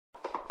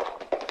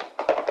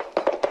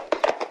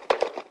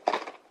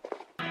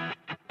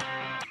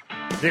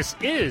This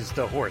is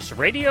the Horse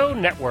Radio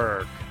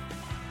Network.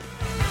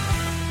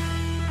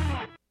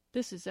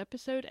 This is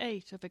episode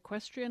 8 of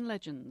Equestrian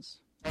Legends.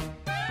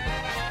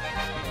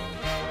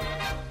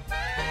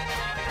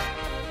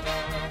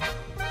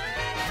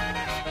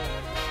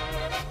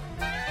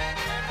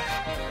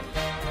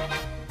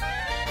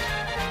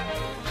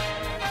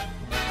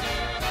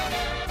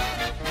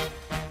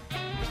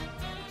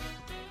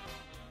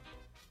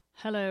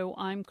 Hello,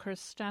 I'm Chris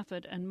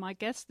Stafford, and my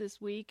guest this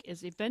week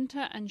is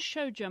eventer and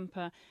show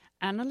jumper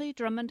Annalie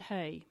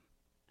Drummond-Hay.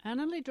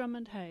 Annalie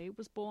Drummond-Hay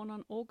was born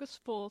on August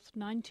 4th,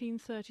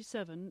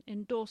 1937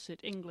 in Dorset,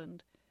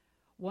 England.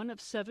 One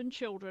of 7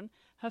 children,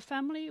 her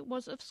family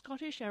was of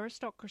Scottish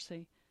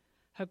aristocracy.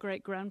 Her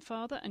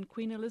great-grandfather and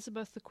Queen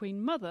Elizabeth, the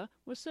Queen Mother,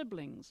 were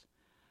siblings.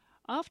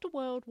 After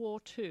World War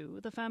II,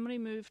 the family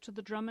moved to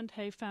the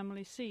Drummond-Hay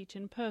family seat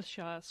in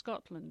Perthshire,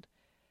 Scotland.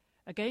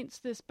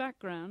 Against this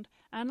background,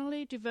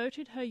 Annalie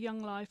devoted her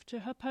young life to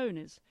her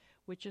ponies,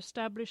 which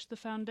established the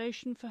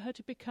foundation for her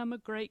to become a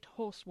great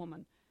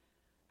horsewoman.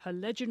 Her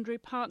legendary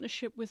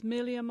partnership with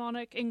Melia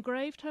Monach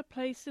engraved her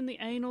place in the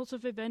annals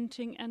of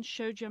eventing and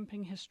show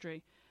jumping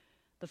history.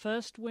 The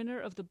first winner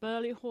of the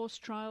Burghley Horse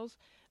Trials,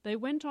 they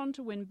went on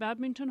to win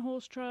Badminton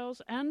Horse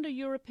Trials and a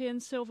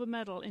European silver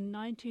medal in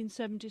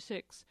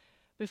 1976,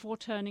 before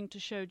turning to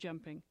show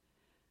jumping.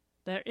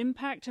 Their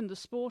impact in the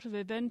sport of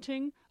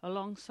eventing,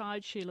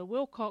 alongside Sheila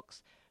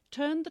Wilcox,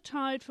 turned the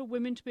tide for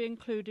women to be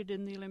included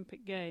in the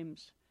Olympic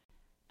Games.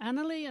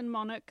 Annalie and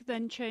Monach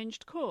then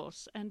changed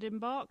course and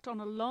embarked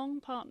on a long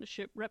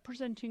partnership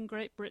representing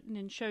Great Britain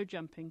in show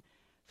jumping,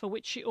 for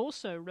which she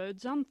also rode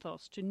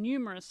Xanthos to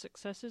numerous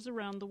successes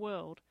around the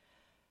world.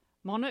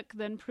 Monach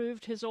then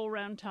proved his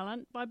all-round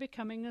talent by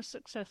becoming a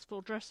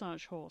successful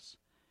dressage horse.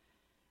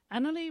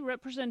 Annalie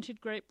represented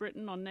Great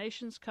Britain on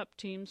Nations Cup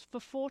teams for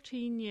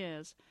 14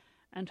 years,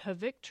 and her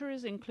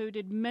victories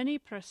included many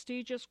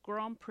prestigious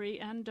Grand Prix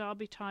and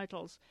Derby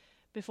titles,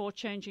 before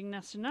changing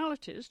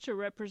nationalities to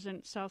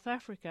represent South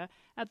Africa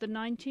at the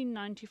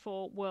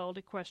 1994 World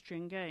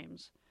Equestrian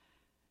Games.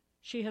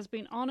 She has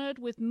been honoured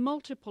with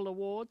multiple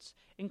awards,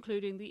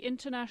 including the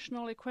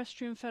International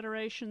Equestrian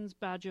Federation's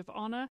Badge of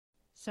Honour,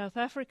 South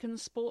African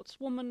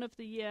Sportswoman of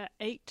the Year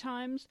 8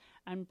 times,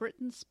 and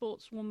Britain's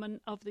Sportswoman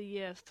of the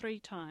Year 3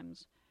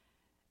 times.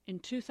 In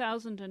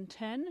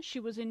 2010, she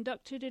was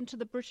inducted into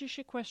the British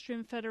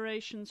Equestrian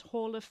Federation's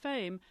Hall of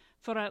Fame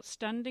for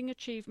outstanding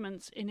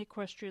achievements in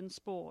equestrian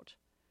sport.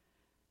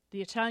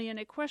 The Italian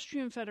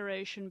Equestrian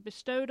Federation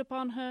bestowed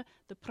upon her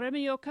the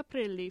Premio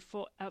Caprilli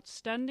for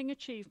outstanding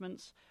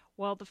achievements,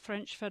 while the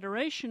French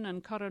Federation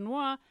and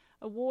Coronois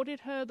awarded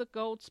her the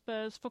Gold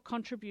Spurs for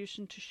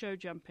contribution to show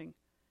jumping.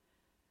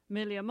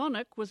 Melia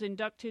Monach was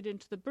inducted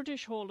into the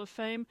British Hall of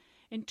Fame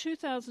in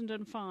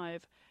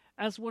 2005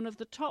 as one of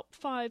the top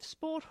 5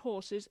 sport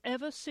horses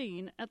ever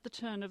seen at the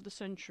turn of the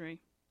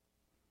century.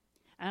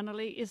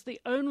 Annalie is the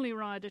only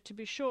rider to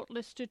be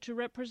shortlisted to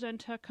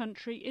represent her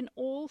country in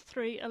all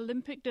 3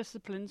 Olympic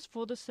disciplines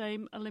for the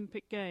same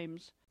Olympic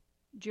Games.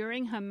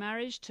 During her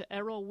marriage to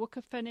Errol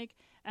Wukefenig,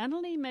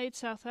 Annalie made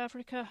South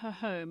Africa her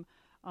home,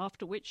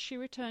 after which she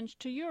returned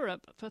to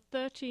Europe for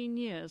 13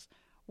 years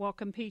while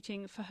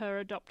competing for her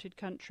adopted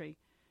country.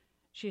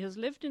 She has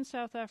lived in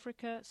South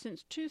Africa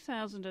since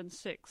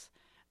 2006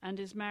 and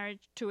is married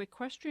to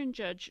equestrian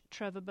judge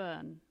Trevor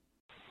Byrne.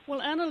 Well,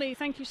 Annalie,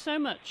 thank you so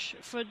much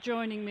for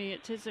joining me.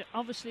 It is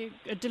obviously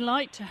a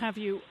delight to have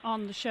you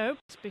on the show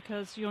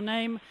because your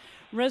name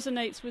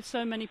resonates with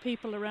so many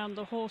people around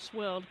the horse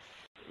world.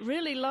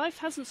 Really, life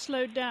hasn't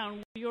slowed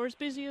down. You're as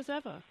busy as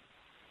ever.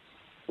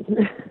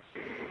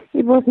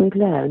 It wasn't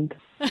planned,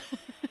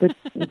 but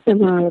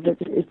somehow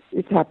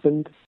it's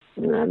happened.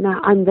 Now,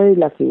 I'm very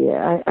lucky.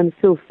 I'm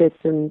still fit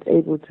and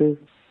able to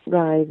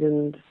ride,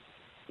 and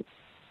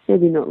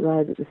maybe not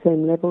ride at the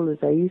same level as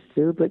I used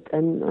to, but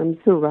I'm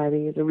still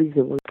riding at a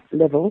reasonable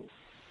level.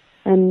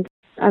 And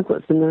I've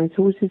got some nice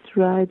horses to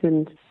ride,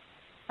 and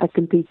I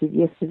competed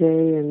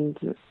yesterday, and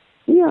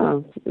yeah,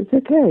 it's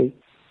okay.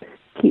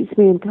 Keeps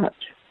me in touch.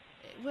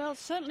 Well, it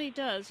certainly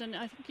does, and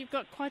I think you've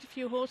got quite a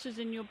few horses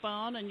in your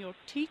barn, and you're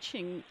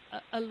teaching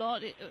a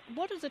lot.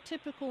 What is a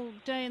typical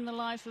day in the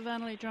life of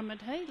Annalie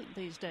Drummond-Hay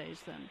these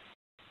days, then?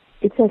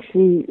 It's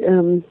actually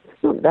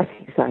not that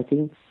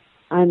exciting.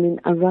 I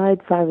ride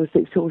 5 or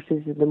 6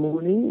 horses in the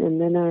morning, and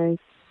then I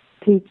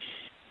teach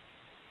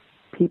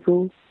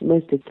people,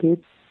 most are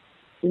kids,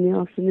 in the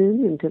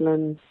afternoon until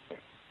I'm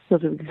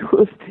sort of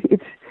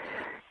exhausted,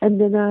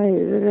 and then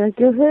I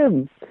go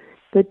home.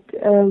 But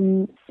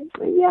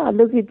yeah,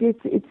 look,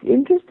 it's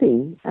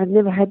interesting. I've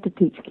never had to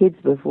teach kids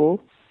before,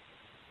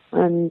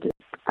 and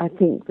I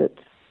think that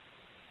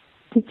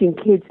teaching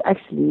kids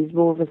actually is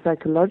more of a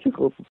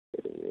psychological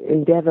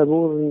endeavor,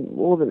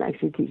 more than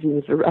actually teaching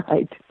them to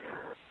ride.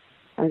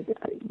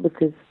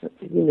 Because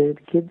the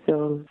kids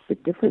are a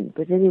bit different.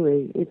 But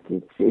anyway,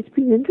 it's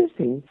been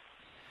interesting.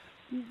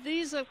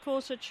 These, of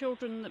course, are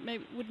children that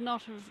maybe would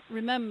not have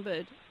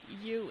remembered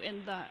you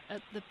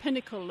at the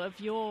pinnacle of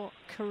your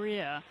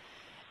career,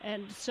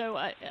 and so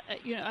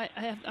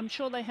I'm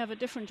sure they have a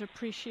different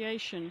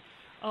appreciation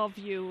of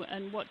you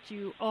and what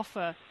you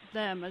offer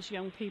them as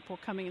young people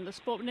coming in the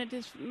sport. And it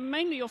is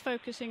mainly you're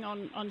focusing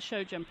on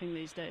show jumping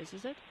these days,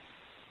 is it?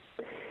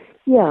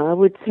 Yeah, I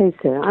would say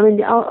so. I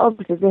mean,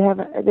 obviously they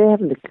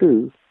haven't a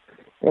clue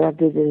that I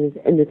did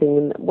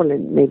anything. Well,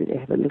 maybe they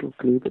have a little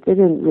clue, but they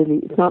don't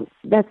really.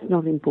 That's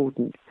not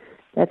important.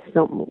 That's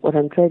not what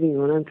I'm trading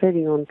on. I'm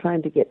trading on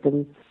trying to get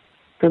them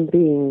from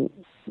being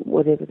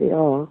whatever they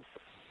are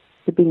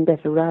to being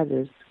better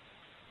riders.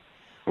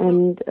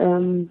 And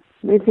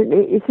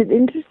it's an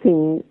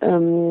interesting,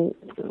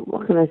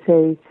 what can I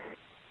say,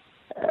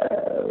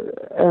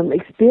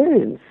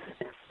 experience,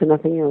 for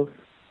nothing else.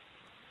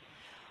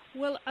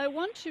 Well, I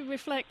want to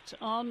reflect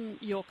on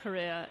your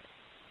career,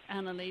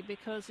 Annalie,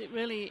 because it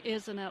really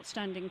is an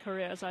outstanding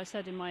career, as I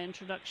said in my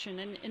introduction.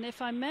 And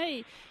if I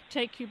may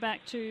take you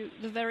back to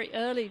the very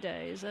early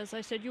days, as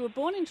I said, you were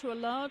born into a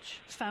large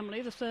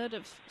family, the third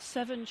of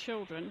 7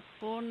 children,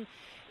 born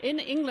in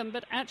England,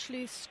 but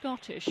actually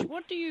Scottish.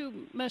 What do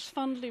you most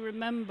fondly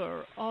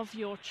remember of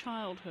your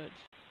childhood?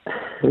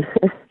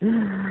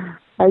 I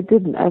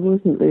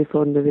wasn't very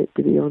fond of it,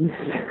 to be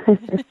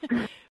honest.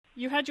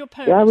 You had your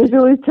ponies. I was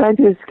always trying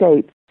to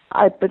escape.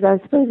 But I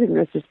suppose in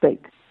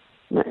retrospect,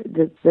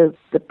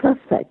 the plus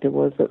factor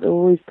was that there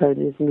were always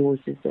ponies and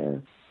horses there.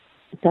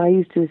 So I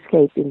used to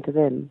escape into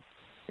them.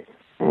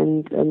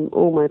 And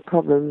all my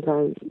problems,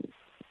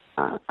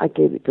 I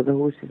gave it to the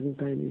horses and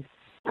ponies.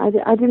 I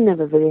didn't have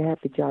a very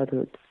happy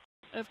childhood.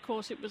 Of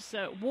course, it was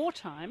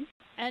wartime,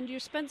 and you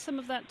spent some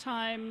of that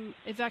time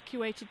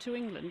evacuated to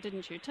England,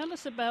 didn't you? Tell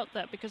us about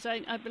that, because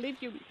I believe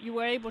you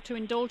were able to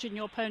indulge in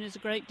your ponies a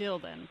great deal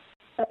then.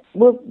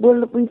 Well,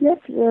 we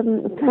left.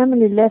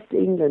 Family left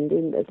England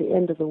at the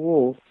end of the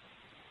war,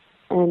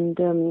 and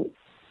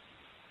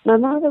my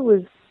mother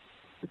was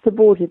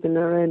supportive in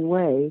her own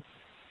way,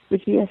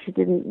 but she actually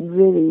didn't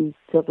really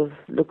sort of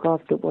look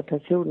after what her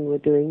children were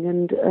doing,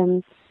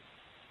 and.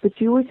 But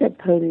she always had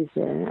ponies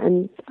there,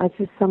 and I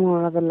just somehow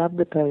or other loved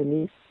the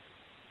ponies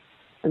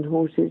and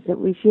horses.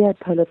 She had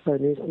polo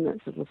ponies and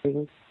that sort of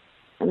thing,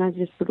 and I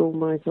just put all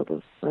my sort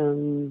of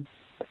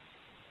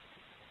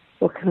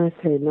what can I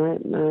say, my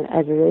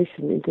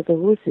adoration into the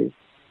horses,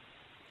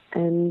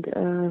 and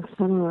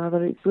somehow or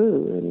other it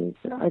grew,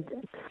 and I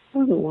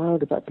wasn't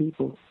wild about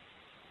people.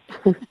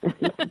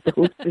 The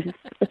horses.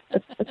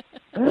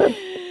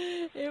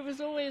 It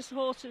was always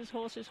horses,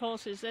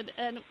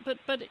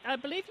 but I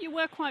believe you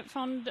were quite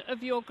fond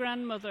of your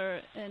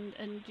grandmother,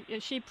 and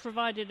she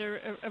provided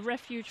a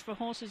refuge for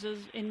horses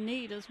in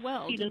need as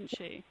well, didn't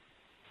she?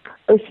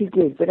 Oh, she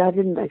did, but I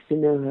didn't actually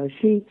know her.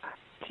 She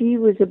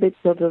was a bit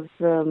sort of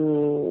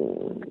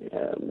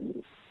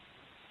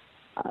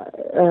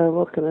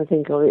what can I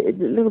think of it?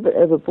 A little bit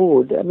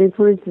overboard. I mean,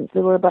 for instance,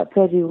 there were about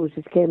 30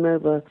 horses came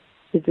over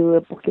to do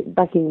a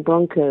backing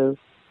bronco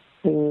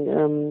thing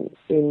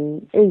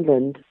in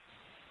England.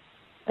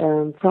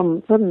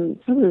 From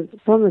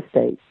the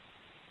States,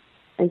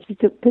 and she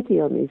took pity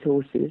on these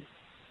horses,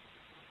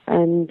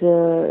 and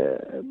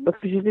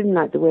because she didn't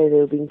like the way they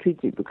were being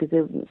treated, because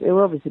they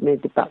were obviously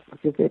made to buck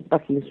because they had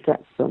bucking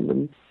straps on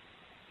them.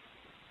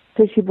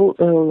 So she bought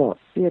the whole lot.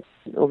 She had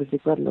obviously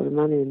quite a lot of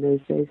money in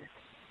those days.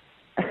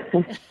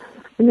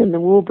 And then the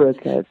war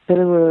broke out, so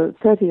there were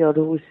 30-odd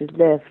horses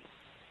left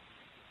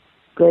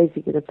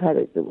grazing in a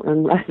paddock that were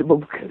unrideable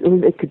because all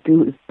they could do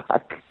was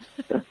buck.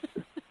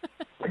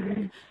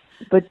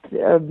 But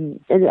and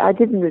I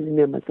didn't really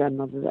know my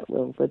grandmother that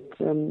well, but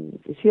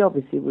she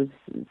obviously was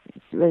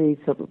very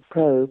sort of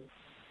pro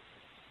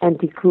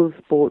anti-cruel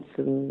sports,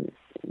 and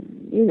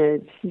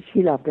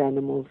she loved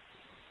animals.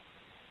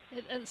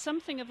 And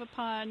something of a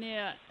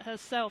pioneer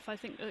herself, I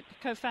think, a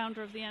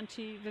co-founder of the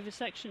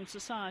Anti-Vivisection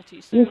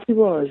Society. So, yes, she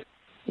was.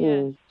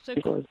 Yeah, so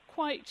she was.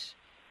 Quite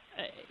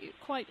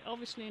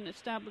obviously an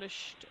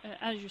established,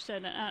 as you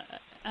said, an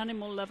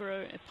animal lover,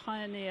 a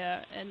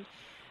pioneer. And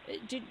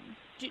do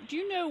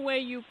you know where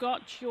you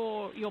got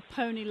your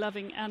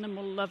pony-loving,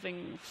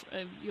 animal-loving,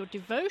 your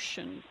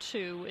devotion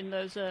to in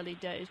those early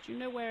days? Do you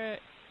know where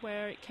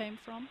it came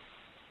from?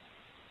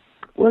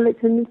 Well,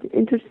 it's an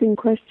interesting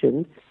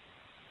question.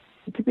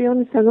 To be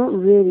honest, I'm not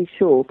really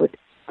sure, but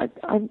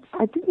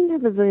I didn't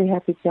have a very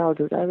happy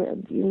childhood.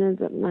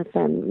 That my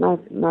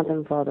mother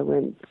and father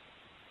weren't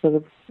sort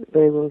of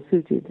very well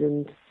suited,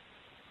 and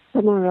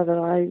somehow or other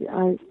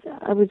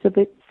I was a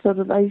bit sort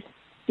of, I used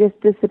to just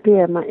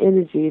disappear my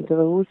energy into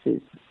the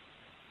horses.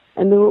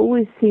 And there were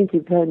always seemed to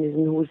be ponies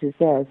and horses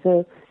there,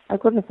 so I've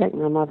got to thank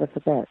my mother for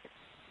that.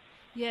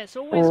 Yes,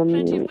 always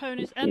plenty of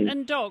ponies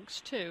and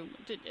dogs too.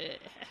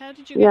 How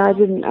did you? Yeah, I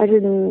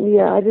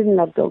didn't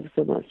love dogs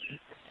so much,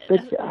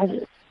 but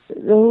the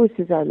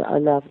horses I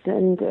loved,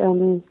 and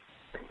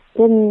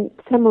then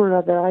somehow or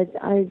other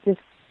I just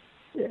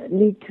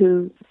need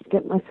to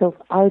get myself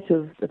out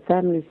of the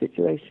family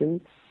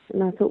situation,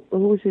 and I thought the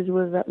horses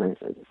were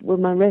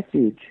my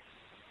refuge.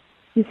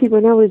 You see,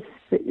 when I was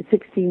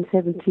 16,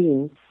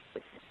 17,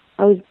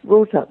 I was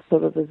brought up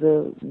sort of as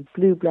a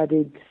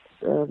blue-blooded,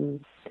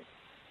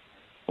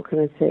 what can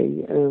I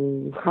say,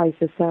 high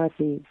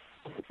society,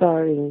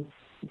 aspiring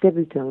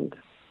debutante.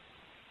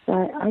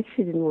 I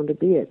actually didn't want to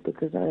be it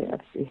because I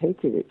absolutely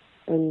hated it.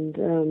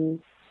 And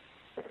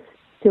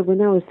so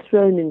when I was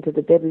thrown into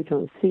the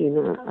debutante scene,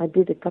 I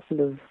did a couple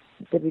of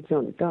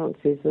debutante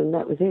dances, and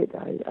that was it.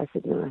 I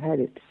said, no, I had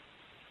it.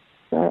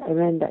 So I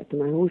ran back to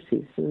my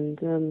horses, and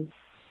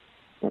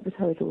that was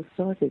how it all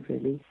started,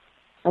 really.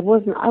 I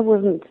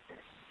wasn't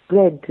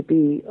bred to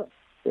be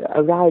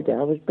a rider.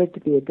 I was bred to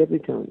be a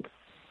debutante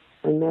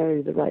and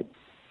marry the right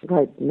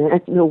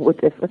man or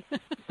whatever.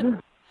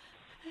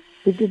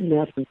 It didn't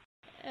happen.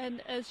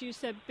 And as you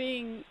said,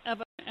 being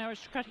of an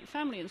aristocratic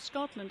family in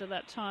Scotland at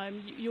that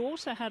time, you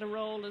also had a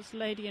role as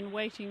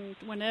lady-in-waiting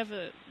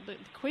whenever the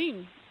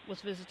Queen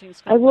was visiting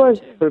Scotland. I was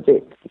too. for a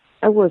bit.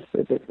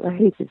 I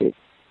hated it.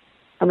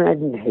 I mean, I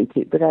didn't hate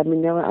it, but I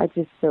mean, no, I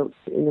just felt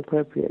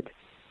inappropriate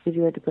because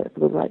you had to put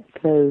the right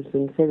clothes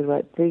and say the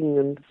right thing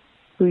and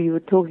who you were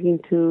talking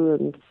to,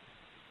 and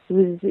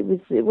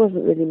it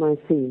wasn't really my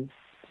scene.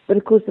 But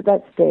of course, at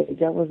that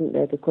stage, I wasn't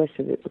there to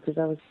question it because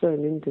I was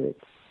thrown into it.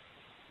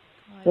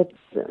 Right.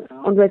 But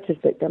on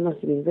retrospect, I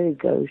must have been very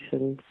gauche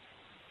and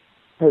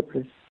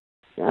hopeless.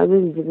 I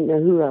really didn't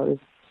know who I was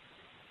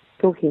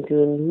talking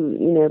to and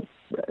who,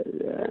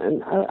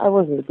 and I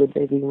wasn't a good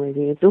lady in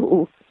waiting at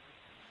all.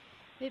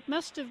 It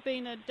must have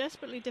been a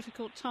desperately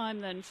difficult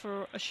time then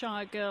for a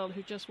shy girl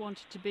who just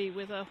wanted to be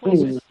with her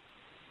horses.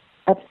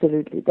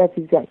 Absolutely, that's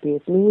exactly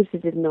it. The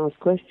horses didn't ask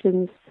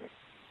questions.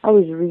 I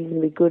was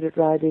reasonably good at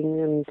riding,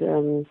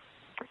 and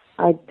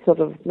I sort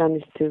of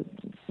managed to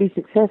be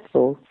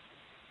successful,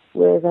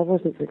 whereas I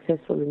wasn't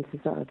successful in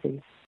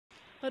society.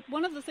 But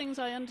one of the things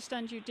I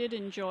understand you did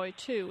enjoy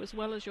too, as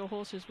well as your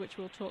horses, which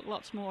we'll talk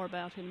lots more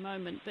about in a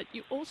moment, but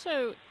you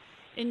also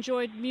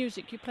enjoyed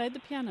music. You played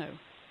the piano.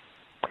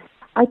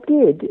 I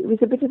did. It was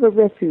a bit of a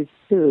refuge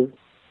too.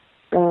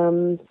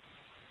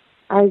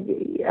 I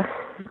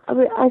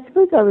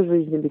suppose I was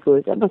reasonably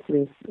good. I must have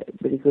been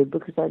pretty good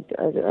because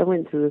I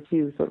went through a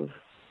few sort of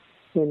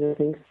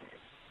things.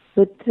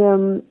 But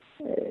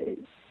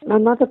my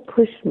mother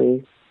pushed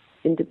me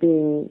into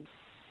being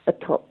a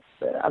top.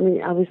 I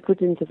mean, I was put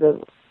into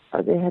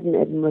they had an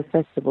Edinburgh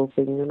Festival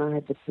thing, and I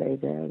had to play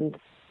there. And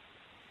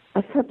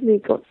I suddenly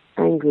got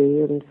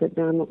angry and said,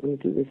 "No, I'm not going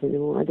to do this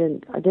anymore. I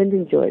don't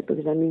enjoy it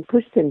because I'm being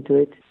pushed into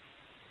it."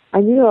 I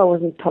knew I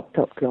wasn't top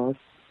class.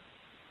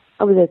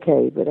 I was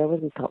okay, but I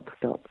wasn't top.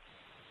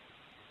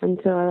 And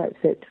so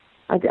that's it.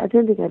 I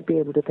don't think I'd be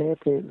able to play a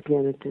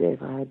piano today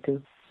if I had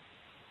to.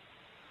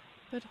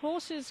 But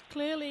horses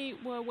clearly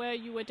were where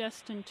you were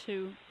destined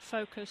to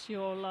focus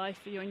your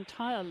life, your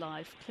entire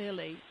life,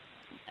 clearly.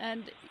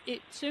 And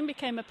it soon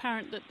became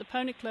apparent that the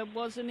Pony Club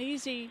was an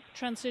easy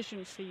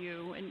transition for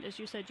you. And as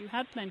you said, you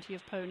had plenty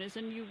of ponies,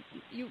 and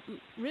you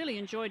really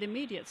enjoyed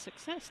immediate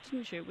success,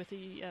 didn't you, with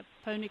the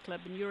Pony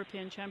Club and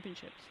European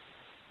Championships?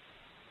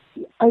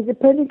 The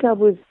Pony Club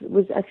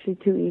was actually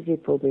too easy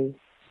for me.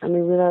 I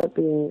mean, without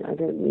being, I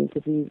don't mean to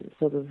be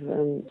sort of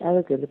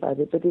arrogant about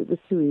it, but it was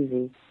too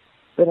easy.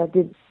 But I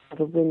did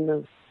sort of win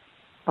the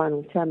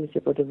final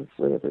championship, whatever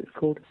it's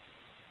called.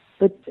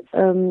 But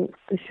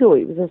sure,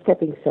 it was a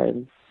stepping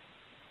stone.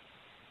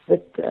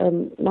 But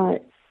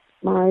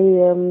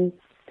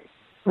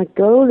my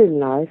goal in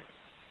life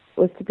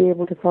was to be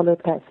able to follow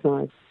Pat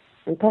Smythe,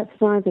 and Pat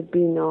Smythe had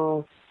been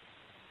our.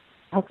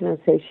 How can I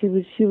say? She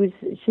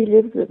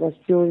lived with us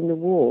during the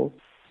war,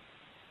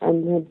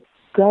 and had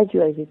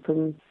graduated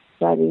from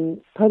riding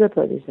polo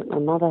ponies that my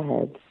mother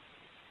had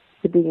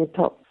to being a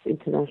top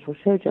international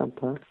show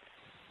jumper.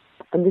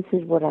 And this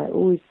is what I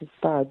always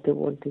aspired to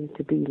wanting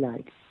to be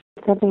like.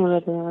 Something or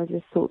other, I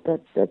just thought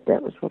that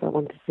was what I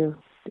wanted to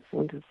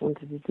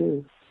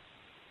do.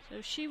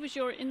 So she was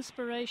your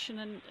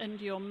inspiration and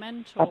your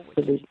mentor.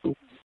 Absolutely,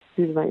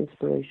 she was my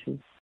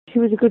inspiration. She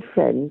was a good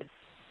friend.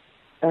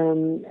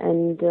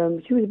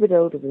 And she was a bit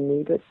older than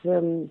me, but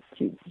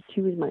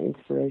she was my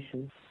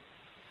inspiration.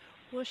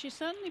 Well, she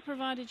certainly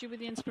provided you with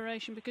the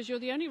inspiration because you're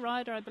the only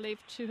rider, I believe,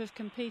 to have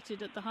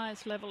competed at the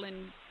highest level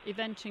in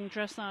eventing,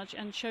 dressage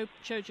and show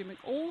jumping,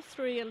 all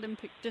three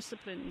Olympic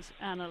disciplines,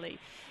 Annalie.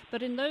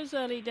 But in those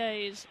early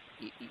days,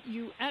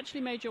 you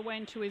actually made your way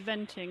into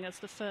eventing as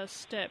the first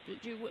step.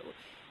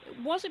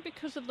 Was it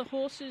because of the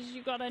horses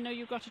you got? I know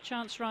you got a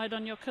chance ride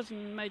on your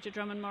cousin Major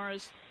Drummond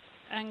Morrow's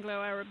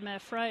Anglo-Arab mare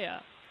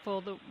Freya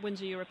for the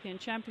Windsor European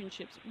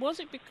Championships.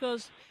 Was it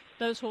because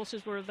those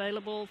horses were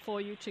available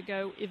for you to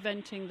go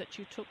eventing that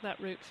you took that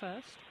route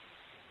first?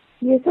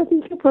 Yes, I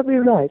think you're probably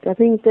right. I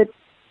think that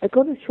I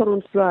got a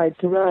chance to ride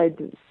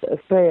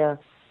Freya.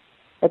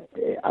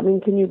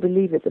 Can you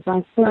believe it? That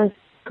my first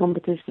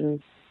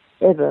competition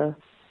ever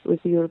was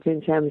the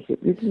European Championship.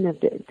 You didn't have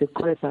to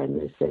qualify in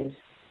those days.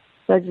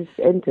 So I just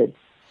entered.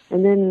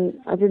 And then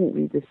I didn't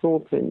read the small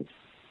print.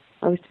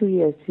 I was 2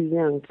 years too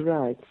young to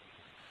ride.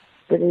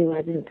 But anyway,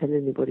 I didn't tell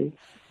anybody.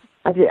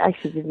 I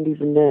actually didn't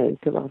even know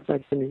until after I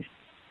finished.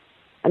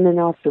 And then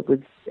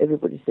afterwards,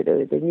 everybody said,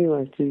 oh, they knew I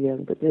was too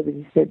young, but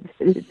nobody said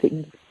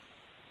anything.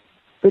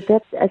 But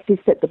that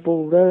actually set the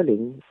ball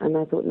rolling, and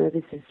I thought, no,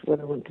 this is what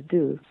I want to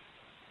do.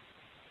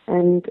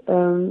 And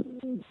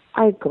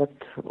I got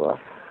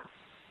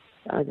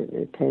I don't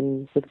know,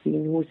 10,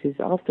 15 horses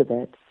after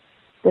that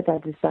I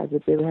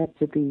decided there had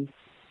to be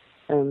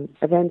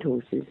event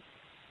horses.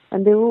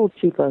 And they were all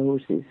cheaper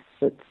horses,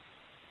 but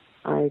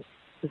I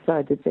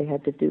decided they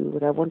had to do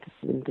what I wanted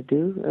them to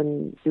do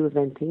and do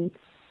eventing.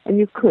 And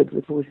you could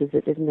with horses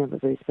that didn't have a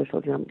very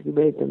special jump. You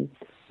made them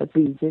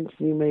obedient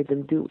and you made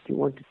them do what you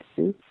wanted to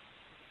do.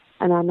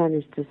 And I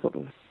managed to sort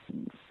of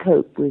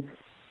cope with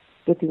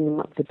getting them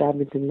up to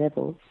badminton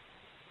level.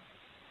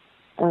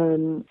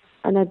 And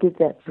I did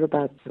that for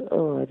about, I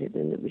don't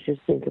know, let me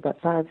just think,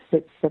 about 5,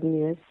 6, 7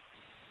 years.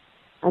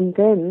 And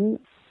then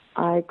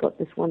I got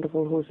this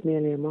wonderful horse,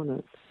 Melia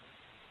Monarch,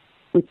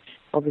 which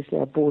obviously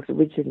I bought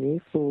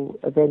originally for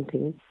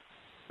eventing,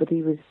 but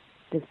he was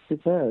just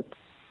superb.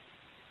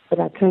 But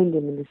I trained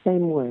him in the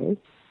same way,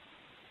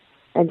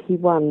 and he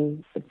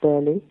won at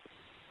Burghley,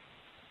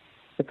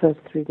 the first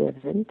 3-day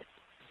event,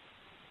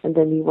 and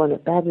then he won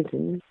at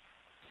Badminton,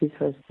 he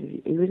was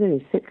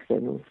only 6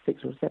 then, or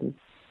 6 or 7.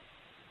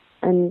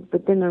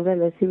 But then I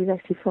realized he was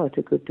actually far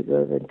too good to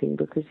go eventing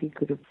because he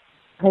could have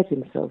hurt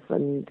himself,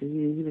 and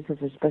he was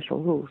such a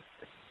special horse.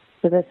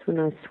 So that's when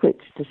I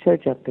switched to show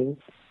jumping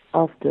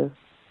after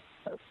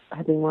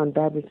having won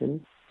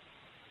Badminton.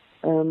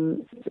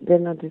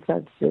 Then I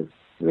decided to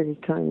really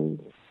try and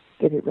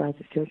get it right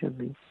at show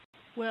jumping.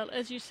 Well,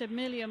 as you said,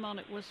 Melia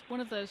Monarch was one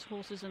of those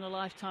horses in a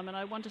lifetime, and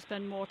I want to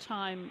spend more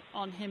time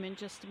on him in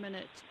just a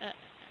minute,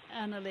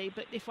 Annalie.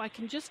 But if I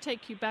can just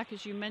take you back,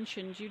 as you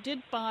mentioned, you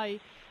did buy,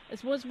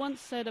 as was once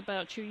said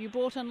about you, you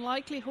bought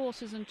unlikely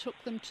horses and took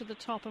them to the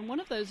top. And one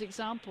of those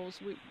examples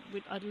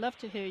I'd love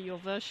to hear your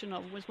version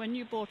of was when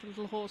you bought a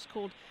little horse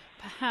called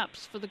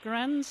Perhaps for the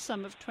grand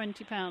sum of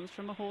 £20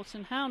 from a Horse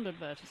and Hound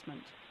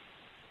advertisement.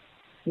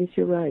 Yes,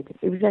 you're right.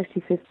 It was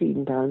actually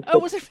 £15. Oh,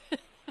 was it?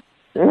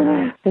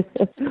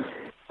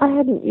 I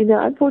hadn't,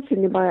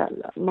 unfortunately,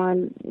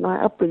 my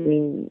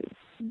upbringing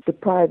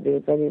deprived me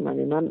of any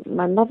money.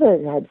 My mother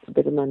had a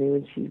bit of money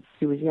when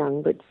she was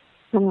young, but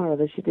somehow or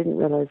other she didn't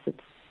realize that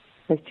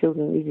her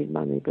children needed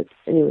money. But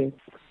anyway,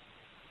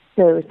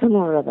 so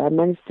somehow or other I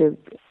managed to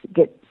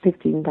get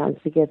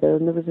 £15 together,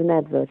 and there was an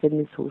advert in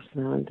this Horse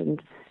and Hound,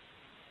 and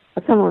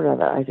somehow or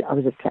other I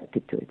was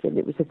attracted to it, and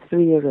it was a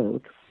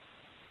 3-year-old.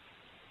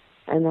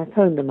 And I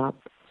phoned them up,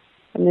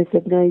 and they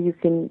said, no, you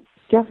can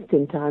just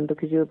in time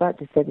because you're about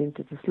to send him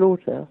to the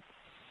slaughter.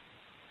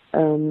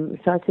 So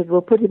I said,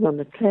 well, put him on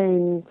the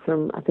train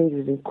from, I think it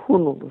was in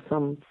Cornwall or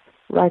some,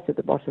 right at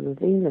the bottom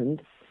of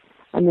England,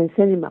 and then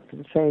send him up to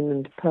the train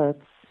and to Perth.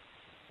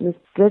 And this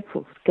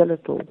dreadful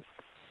skeletal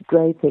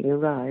grey thing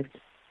arrived,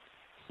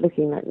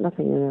 looking like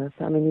nothing on earth.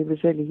 I mean, he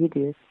was really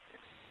hideous.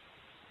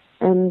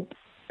 And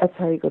that's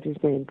how he got his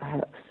name,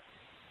 perhaps.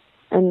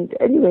 And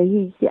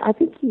anyway, I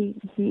think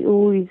he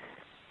always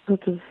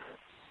sort of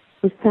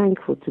was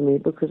thankful to me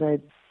because I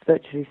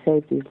virtually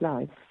saved his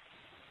life.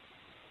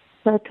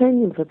 So I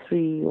trained him for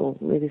 3 or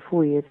maybe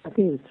 4 years, I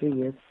think it was 3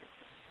 years,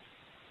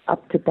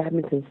 up to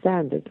badminton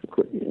standard.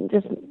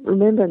 Just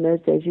remember in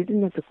those days, you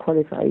didn't have to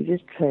qualify, you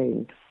just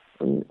trained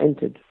and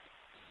entered.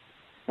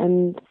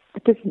 And I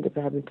took him to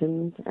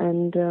badminton,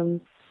 and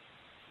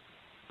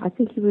I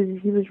think he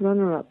was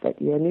runner-up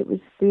that year, and it was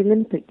the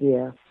Olympic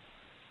year.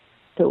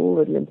 So all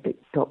the Olympic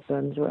top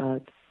guns were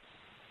out.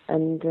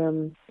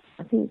 And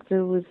I think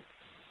there was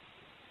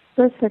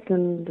the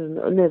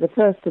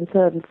first and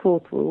third and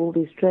fourth were all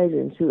the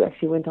Australians who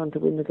actually went on to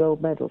win the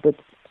gold medal. But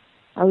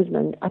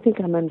I think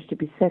I managed to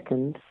be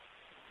second.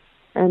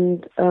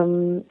 And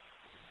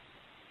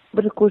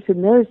but of course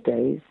in those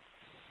days,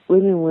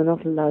 women were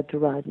not allowed to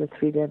ride in a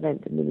 3-day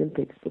event in the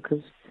Olympics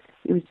because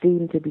it was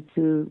deemed to be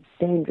too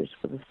dangerous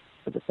for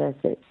the fair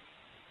sex.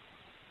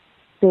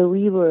 So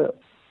we were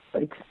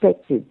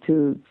expected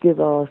to give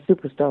our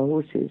superstar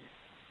horses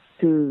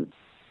to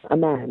a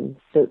man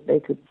so they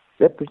could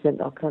represent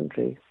our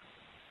country.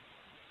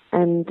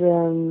 And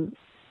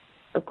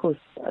of course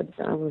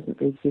I wasn't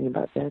very keen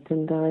about that,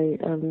 and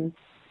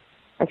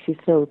I actually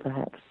sold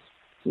Perhaps.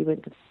 He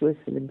went to the Swiss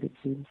Olympic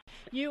team.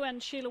 You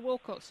and Sheila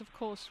Wilcox, of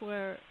course,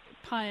 were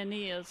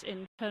pioneers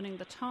in turning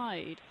the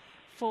tide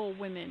for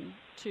women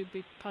to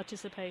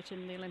participate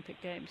in the Olympic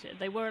Games.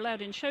 They were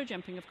allowed in show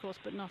jumping, of course,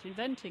 but not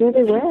eventing. No,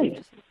 they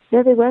weren't.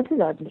 No, they weren't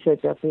allowed in show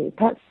jumping.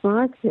 Pat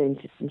Smythe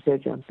changed it in show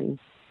jumping.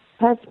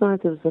 Pat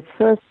Smythe was the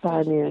first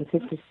pioneer in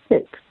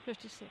 56.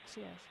 56,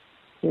 yes.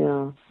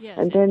 Yeah. Yes.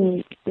 And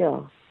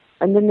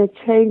then they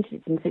changed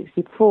it in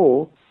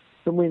 64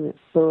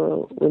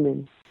 for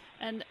women.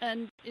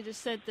 And it is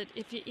said that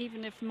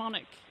even if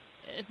Monarch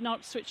had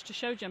not switched to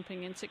show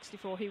jumping in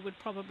 64, he would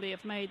probably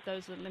have made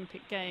those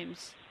Olympic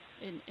Games.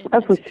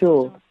 For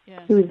sure.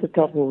 Yes. He was the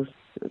top horse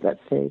at that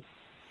stage.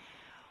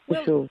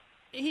 For sure.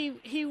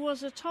 He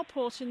was a top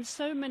horse in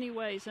so many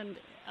ways, and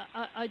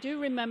I do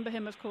remember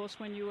him, of course,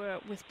 when you were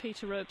with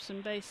Peter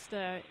Robeson, based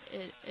there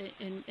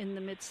in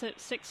the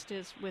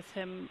mid-60s with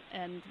him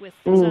and with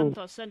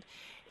Xanthos. And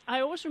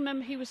I always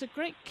remember he was a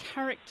great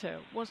character,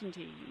 wasn't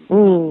he,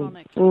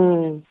 Monarch?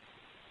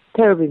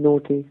 Terribly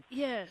naughty.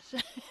 Yes.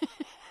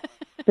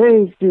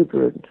 Very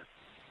exuberant.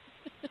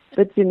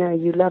 But,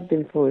 you loved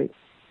him for it.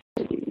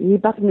 He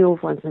bucked me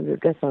off once under a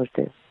dressage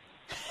test.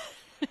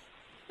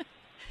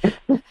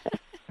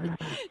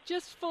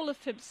 Just full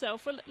of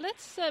himself. Well,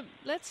 let's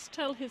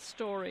tell his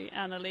story,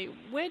 Annalie.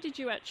 Where did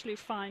you actually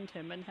find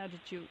him, and how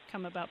did you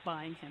come about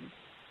buying him?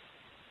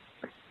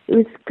 It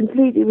was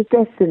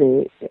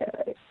destiny,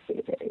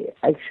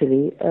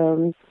 actually.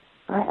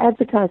 I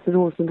advertised in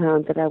Horse and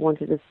Hound that I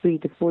wanted a 3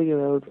 to 4 year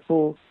old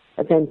for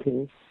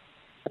eventing,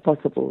 a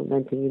possible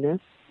eventing, you know.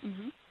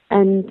 Mm-hmm.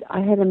 And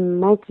I had a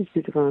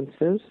multitude of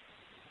answers,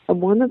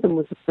 and one of them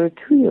was for a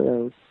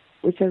 2-year-old,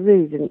 which I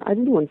really didn't. I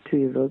didn't want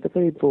 2-year-olds; they're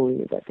very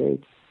boring at that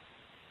age.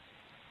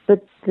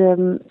 But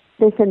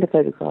they sent a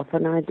photograph,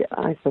 and I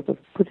sort of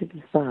put it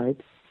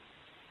aside.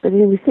 But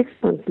anyway, 6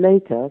 months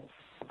later,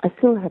 I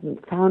still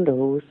hadn't found a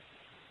horse,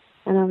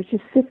 and I was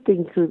just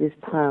sifting through this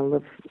pile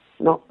of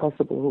not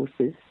possible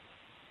horses,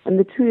 and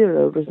the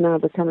 2-year-old was now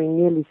becoming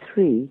nearly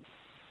 3,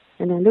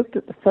 and I looked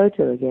at the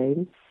photo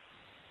again,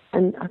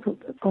 and I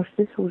thought, gosh,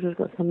 this horse has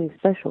got something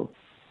special.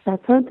 So I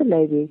phoned the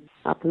lady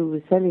up who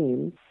was selling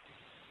him,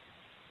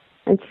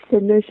 and she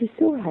said no, she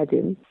still had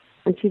him,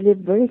 and she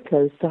lived very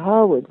close to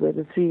Harwood, where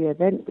the 3-year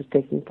event was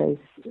taking place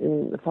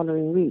in the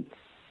following week.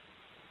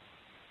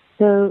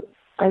 So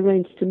I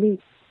arranged to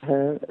meet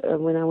her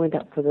when I went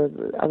up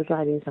I was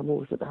riding some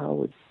horse at the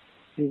Harwood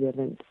 3-year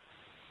event.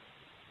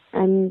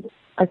 And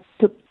I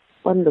took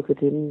one look at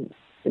him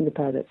in the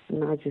paddock,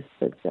 and I just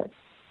said, that's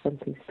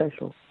something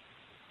special.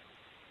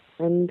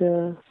 And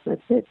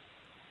that's it.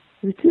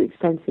 It was too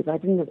expensive. I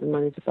didn't have the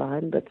money to buy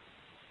him, but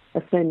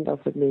a friend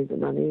offered me the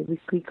money.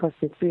 It cost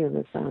me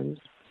 £300.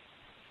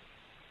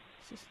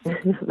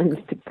 And I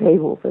managed to pay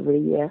him off every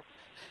year.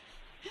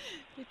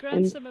 The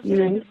grand sum of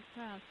 £300.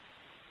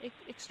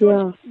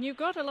 Extraordinary. Yeah. You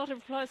got a lot of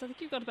replies. I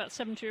think you got about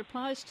 70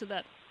 replies to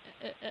that.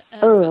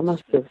 I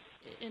must have.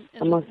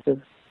 I must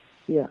have.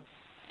 Yeah.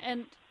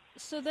 And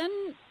so then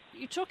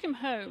you took him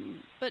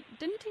home, but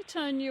didn't he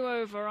turn you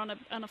over on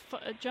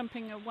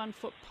jumping a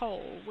 1-foot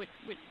pole, which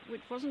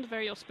wasn't a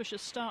very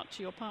auspicious start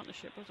to your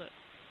partnership, was it?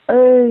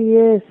 Oh,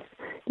 yes.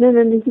 No,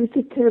 he was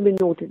just terribly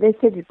naughty. They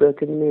said he'd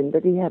broken him in,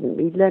 but he hadn't.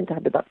 He'd learned how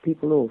to buck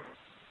people off.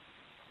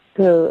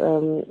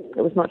 So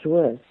it was much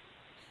worse.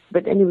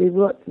 But anyway,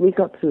 we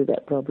got through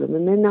that problem.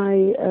 And then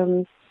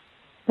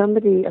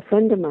a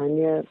friend of mine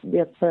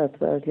near Perth,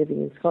 where I was living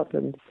in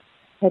Scotland,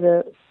 had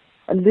a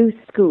loose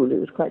school. It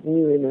was quite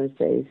new in those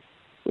days,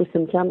 with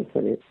some jumps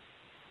on it.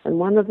 And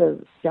one of the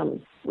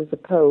jumps was a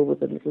pole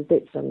with a little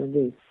ditch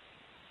underneath.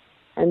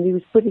 And he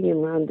was putting him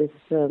around this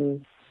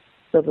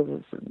sort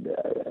of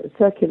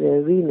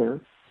circular arena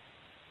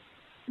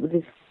with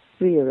this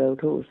 3-year-old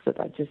horse that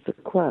I just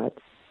acquired.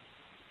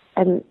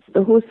 And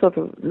the horse sort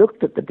of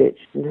looked at the ditch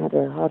and had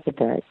a heart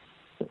attack.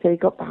 So he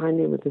got behind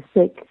him with a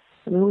stick,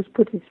 and the horse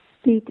put his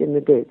feet in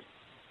the ditch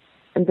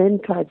and then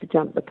tried to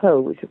jump the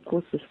pole, which of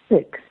course was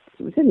fixed.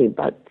 It was only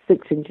about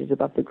 6 inches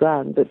above the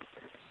ground, but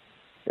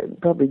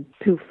probably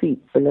 2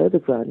 feet below the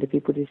ground if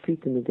he put his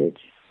feet in the ditch,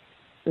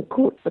 and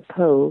caught the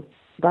pole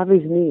above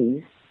his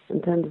knees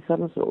and turned a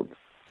somersault.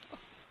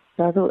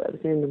 So I thought that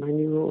was the end of my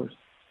new horse.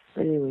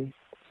 But anyway,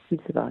 he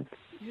survived.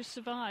 You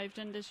survived,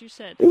 and as you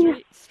said, Yeah.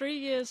 3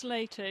 years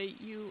later,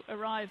 you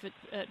arrive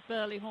at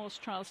Burghley Horse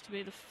Trials to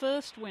be the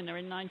first winner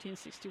in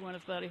 1961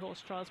 of Burghley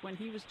Horse Trials when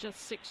he was just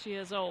 6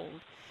 years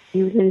old.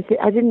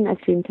 I didn't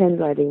actually intend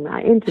riding him.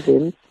 I entered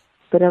him,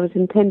 but I was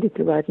intended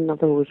to ride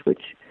another horse,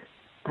 which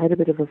I had a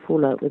bit of a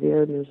fallout with the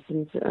owners,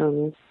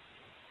 and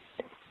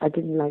I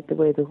didn't like the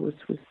way the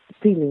horse was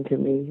feeling to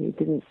me. He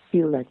didn't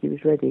feel like he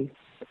was ready.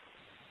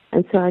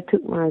 And so I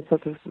took my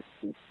sort of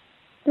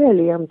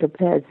fairly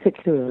unprepared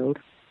 6-year-old,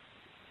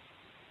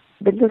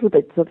 but a little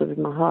bit sort of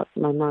in my heart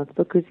and my mouth,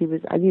 because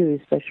I knew he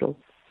was special.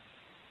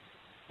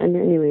 And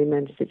anyway, he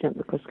managed to jump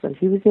the cross country.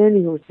 He was the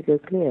only horse to go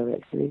clear,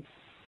 actually.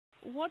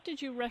 What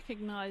did you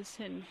recognise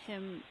in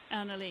him,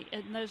 Annalie,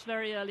 in those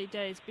very early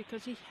days?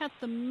 Because he had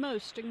the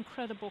most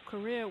incredible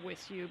career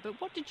with you. But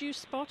what did you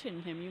spot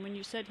in him when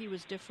you said he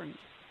was different?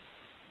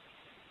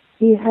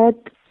 He had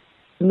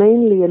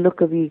mainly a look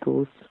of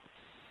eagles.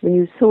 When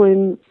you saw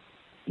him,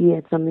 he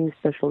had something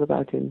special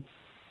about him.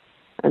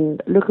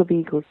 And look of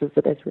eagles is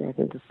the best way I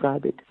can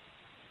describe it.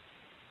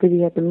 But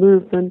he had the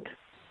movement,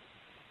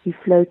 he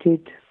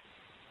floated,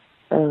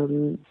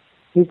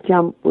 his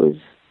jump was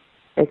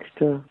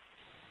extra.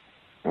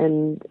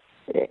 And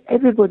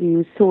everybody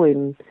who saw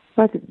him,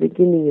 right at the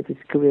beginning of his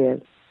career,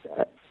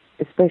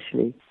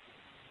 especially,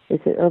 they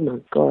said, oh my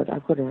God,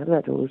 I've got to have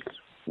that horse.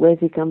 Where's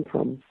he come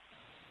from?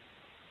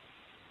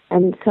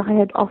 And so I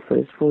had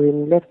offers for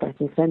him left, right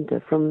and centre,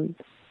 from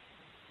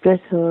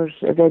dressage,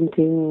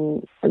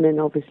 eventing, and then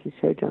obviously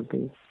show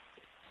jumping.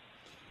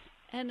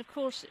 And of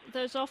course,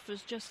 those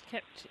offers just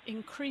kept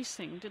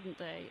increasing, didn't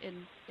they,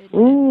 in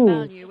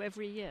value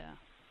every year?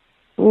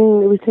 It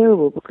was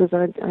terrible, because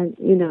I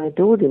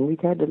adored him.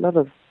 We'd had a lot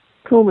of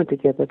trauma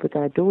together, but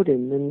I adored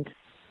him, and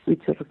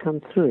we'd sort of come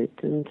through it.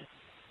 And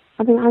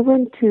I mean, I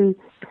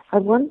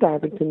won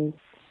Badminton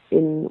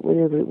in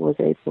whenever it was,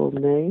 April,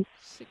 May.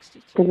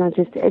 62. Then I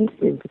just entered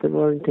him for the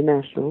Royal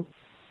International,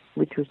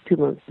 which was 2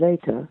 months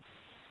later.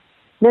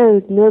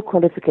 No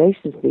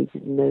qualifications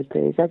needed in those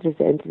days. I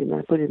just entered him.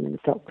 I put him in the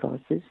top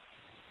classes.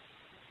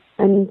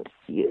 And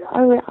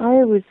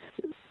I was,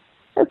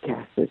 okay,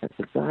 I suppose I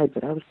could ride,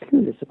 but I was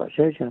clueless about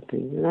show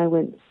jumping. And I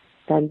went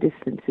down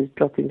distances,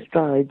 dropping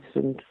strides,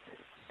 and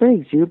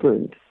very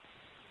exuberant.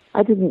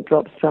 I didn't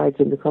drop strides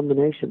in the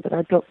combination, but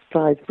I dropped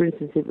strides. For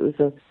instance, if it was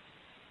a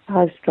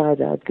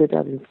 5-stride, I'd go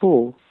down in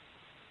 4.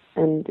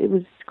 And it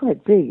was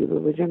quite big. We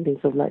were jumping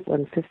sort of like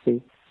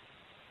 150.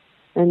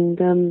 And,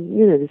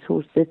 this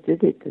horse did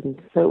it.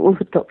 And so all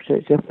the top show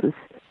jumpers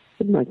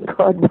said, my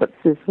God, what's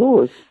this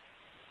horse?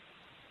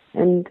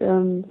 And,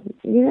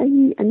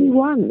 he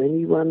won. And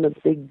he won a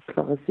big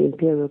class, the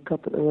Imperial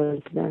Cup at the Royal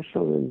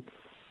International, and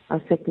I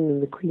was second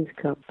in the Queen's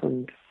Cup,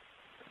 and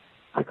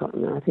I can't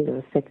remember, I think I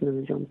was second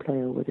in the John Play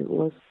or what it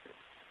was.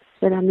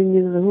 But,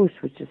 the horse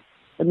was just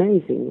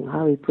amazing,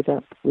 how he put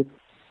up with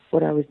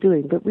what I was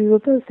doing. But we were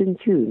both in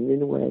tune,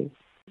 in a way.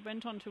 You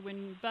went on to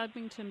win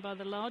badminton by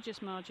the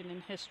largest margin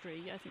in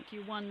history. I think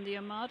you won the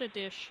Armada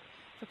Dish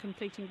for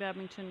completing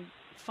badminton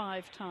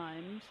 5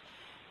 times.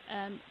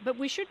 But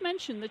we should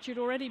mention that you'd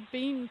already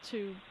been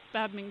to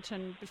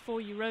badminton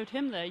before you rode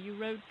him there. You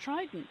rode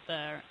Trident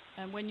there,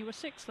 and when you were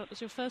 6, that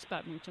was your first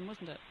badminton,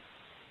 wasn't it?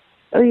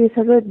 Oh yes,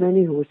 I rode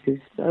many horses.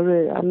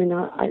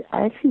 I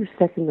actually was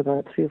second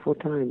about 3 or 4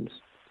 times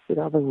with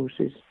other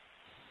horses.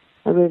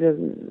 I rode a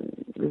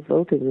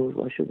revolting horse.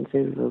 Well, I shouldn't say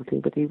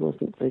revolting, but he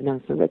wasn't very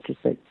nice in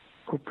retrospect.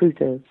 Called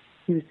Pluto.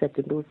 He was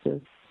second also.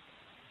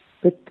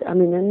 But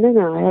and then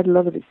I had a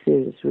lot of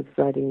experience with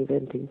riding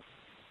eventing.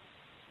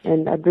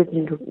 And I'd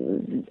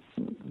ridden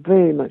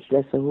very much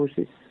lesser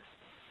horses,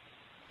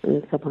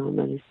 and somehow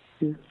managed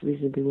to do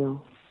reasonably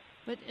well.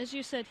 But as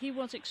you said, he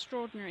was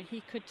extraordinary.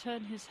 He could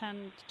turn his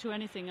hand to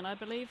anything, and I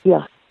believe,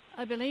 yeah.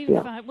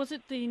 Was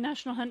it the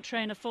National Hunt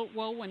trainer, Fulk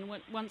Walwyn,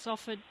 once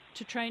offered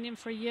to train him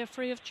for a year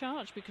free of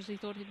charge because he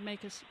thought he'd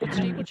make a good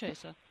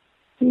steeplechaser?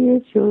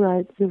 Yes, you're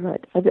right. His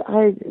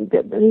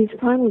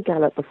final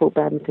gallop before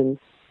badminton,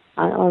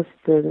 I asked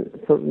the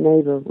sort of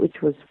neighbour,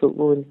 which was Fulk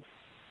Walwyn,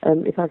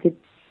 if I could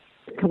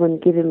come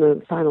and give him a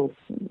final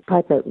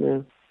pipe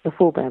opener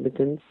before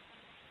badminton.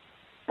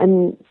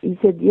 And he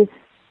said, yes,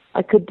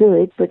 I could do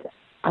it, but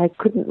I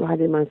couldn't ride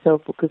it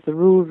myself because the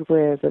rules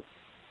were that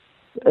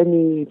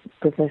only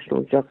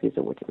professional jockeys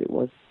or whatever it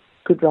was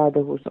could ride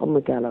the horse on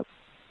the gallop.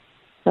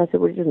 So I said,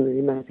 well, it doesn't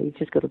really matter. He's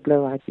just got to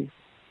blow out his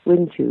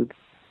wind tube.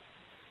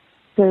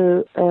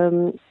 So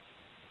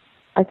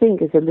I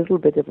think it's a little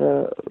bit of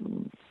a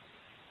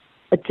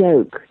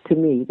joke to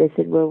me. They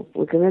said, well,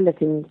 we're going to let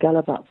him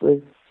gallop up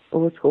with a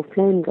horse called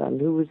Flame Gun,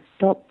 who was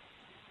top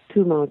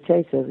 2-mile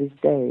chaser of his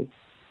day.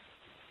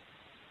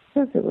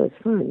 So I said, well, it's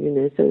fine,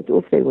 So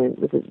off they went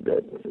with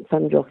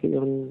some jockey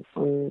on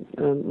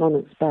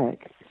Monarch's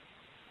back.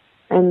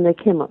 And they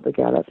came up the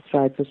gallop,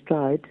 stride for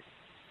stride.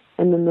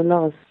 And then the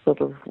last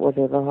sort of,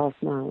 half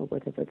mile,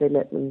 they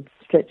let them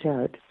stretch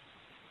out.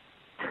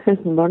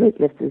 And Monarch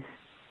left this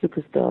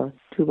superstar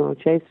 2-mile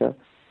chaser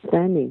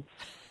standing.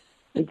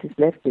 He just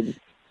left him.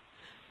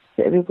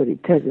 So everybody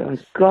turned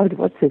around, God,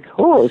 what's this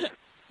horse?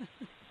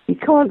 You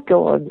can't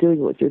go on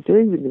doing what you're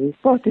doing with him. He's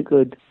far too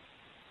good.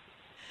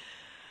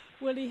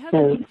 Well, he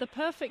had the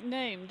perfect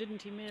name,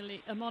 didn't he,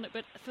 merely a Monarch?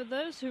 But for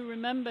those who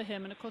remember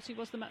him, and of course he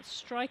was the most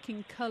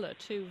striking colour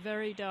too,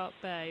 very dark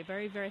bay,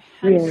 very, very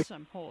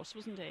handsome horse,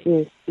 wasn't he?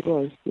 Yes, he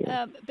was,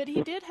 yeah. But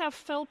he did have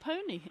Fell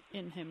Pony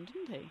in him,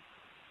 didn't he?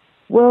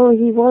 Well,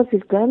 he was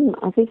his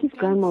I think his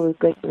grandmother's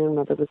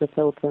great-grandmother was a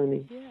Fell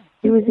Pony. Yeah.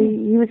 He was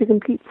a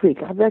complete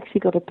freak. I've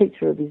actually got a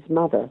picture of his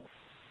mother,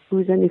 who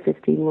was only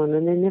 15-1,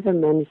 and they never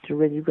managed to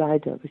really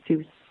ride her, because she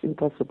was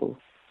impossible.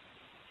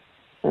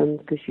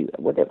 Because she didn't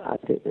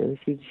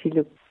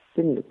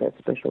look that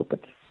special, but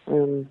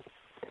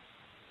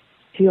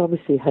she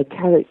obviously, her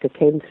character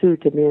came through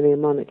to Merely a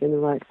Monarch in the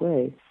right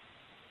way.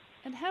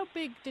 And how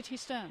big did he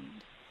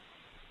stand?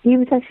 He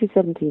was actually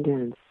 17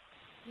 hands.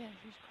 Yeah,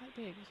 he was quite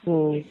big,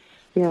 wasn't he?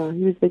 Yeah,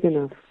 he was big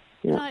enough.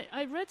 Yeah.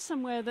 I read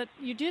somewhere that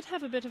you did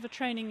have a bit of a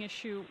training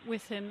issue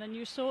with him, then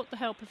you sought the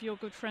help of your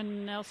good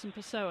friend Nelson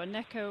Pessoa.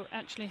 Neko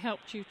actually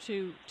helped you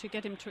to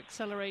get him to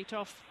accelerate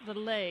off the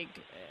leg.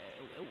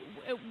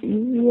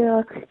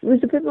 Yeah, it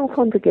was a bit more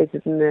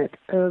complicated than that.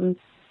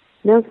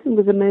 Nelson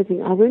was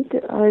amazing.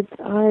 After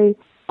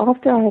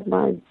I had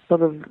my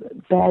sort of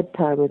bad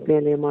time with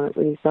Merely a Monarch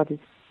when he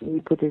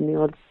put in the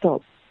odd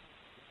stop,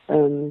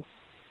 when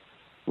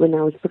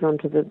I was put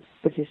onto the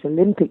British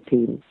Olympic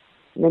team,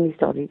 and then he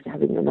started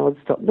having an odd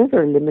stop,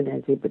 never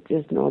eliminated, but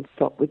just an odd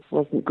stop, which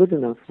wasn't good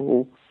enough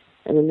for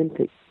an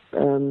Olympic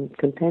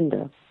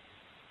contender.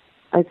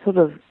 I sort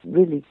of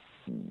really,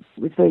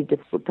 it was a very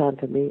difficult time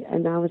for me,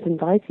 and I was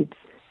invited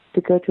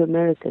to go to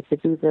America to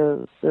do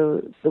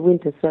the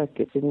winter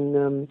circuit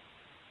in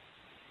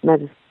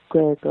Madison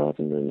Square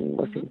Garden in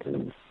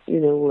Washington,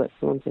 all that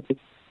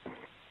nonsense.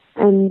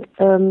 And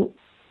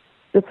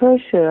the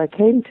first show I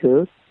came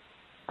to,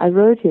 I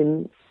rode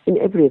him in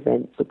every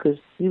event because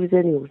he was the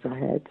only horse I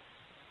had.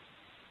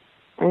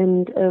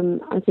 And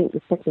I think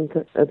the second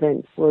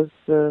event was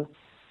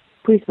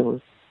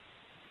Puissance,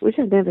 which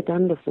I'd never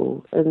done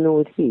before, and nor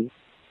had he.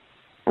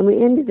 And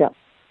we ended up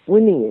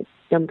winning it,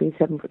 jumping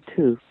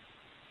 7'2".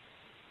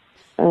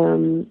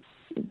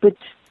 But,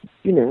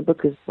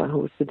 because my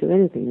horse could do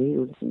anything, he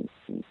would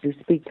do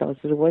speed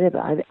classes or whatever.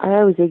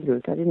 I was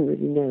ignorant. I didn't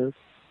really know.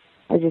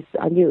 I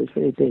knew it was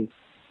really big.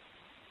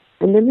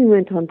 And then we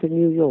went on to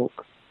New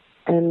York,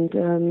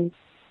 and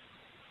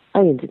I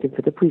entered him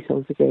for the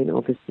Puissance again,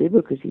 obviously,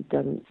 because he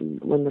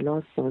won the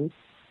last one.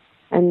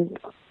 And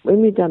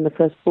when we'd done the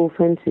first 4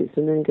 fences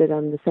and then go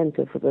down the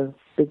centre for the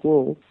big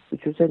wall,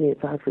 which was only at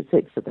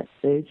 5'6" at that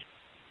stage,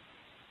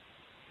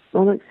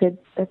 Monarch said,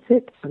 "That's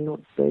it, I'm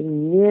not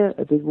going near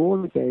a big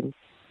wall again."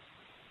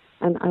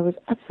 And I was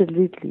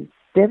absolutely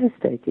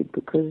devastated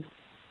because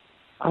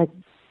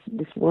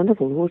this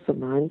wonderful horse of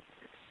mine,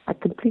 I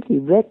completely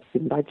wrecked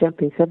him by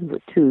jumping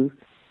 7'2"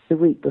 the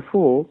week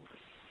before,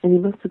 and he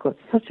must have got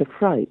such a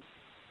fright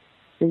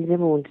that he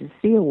never wanted to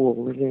see a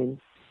wall again.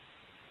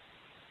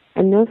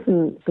 And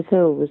Nelson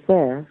Purcell was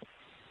there,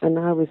 and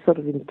I was sort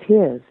of in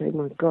tears, saying,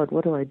 "My God,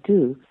 what do I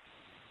do?"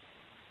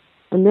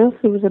 And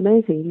Nelson was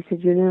amazing. He said,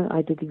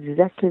 I did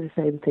exactly the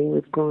same thing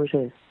with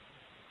Granges.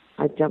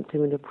 I jumped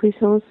him in a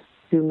Puissance,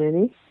 too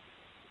many,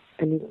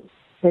 and he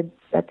said,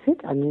 "That's it,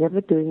 I'm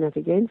never doing that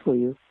again for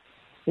you."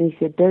 And he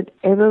said, "Don't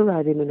ever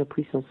ride him in a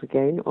Puissance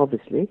again,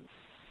 obviously."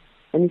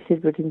 And he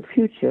said, "But in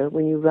future,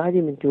 when you ride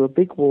him into a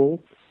big wall,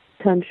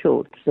 turn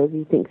short so that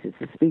he thinks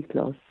it's a speed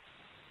class."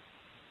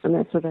 And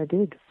that's what I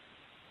did.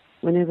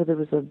 Whenever there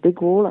was a big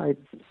wall, I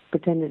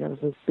pretended I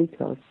was in speed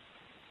class.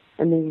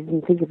 And then he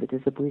didn't think of it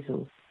as a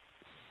Puissance.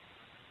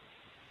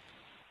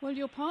 Well,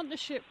 your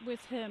partnership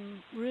with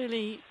him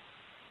really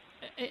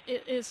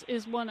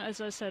is one, as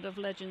I said, of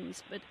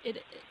legends. But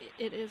it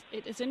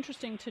is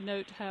interesting to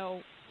note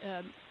how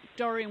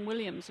Dorian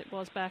Williams, it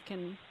was back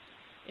in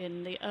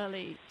the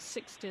early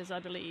 60s, I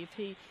believe,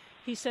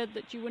 he said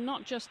that you were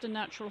not just a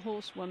natural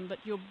horsewoman, but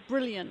you're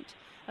brilliant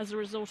as a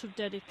result of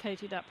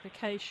dedicated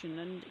application.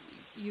 And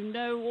you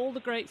know all the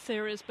great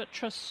theories, but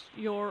trust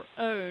your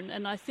own.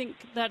 And I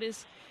think that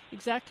is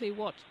exactly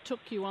what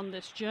took you on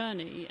this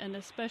journey, and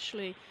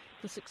especially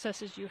the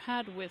successes you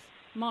had with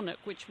Monarch,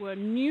 which were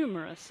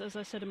numerous, as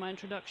I said in my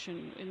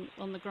introduction,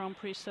 on the Grand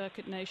Prix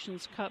circuit,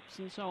 Nations Cups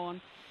and so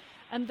on.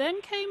 And then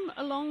came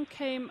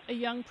a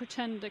young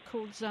pretender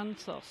called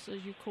Xanthos,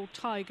 as you call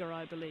Tiger,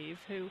 I believe,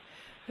 who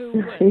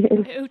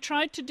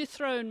tried to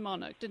dethrone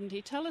Monarch, didn't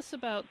he? Tell us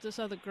about this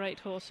other great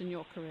horse in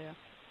your career.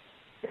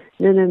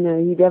 No.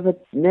 He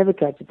never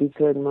tried to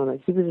dethrone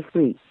Monarch. He was a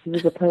freak. He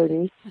was a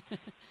pony.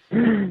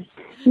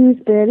 He was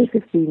barely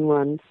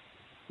 15-1.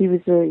 He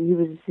was a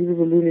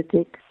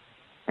lunatic,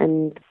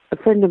 and a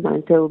friend of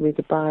mine told me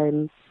to buy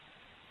him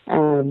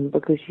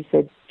because she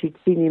said she'd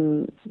seen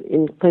him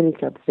in pony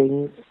club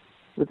things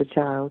with a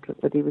child,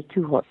 but he was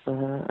too hot for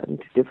her and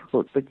too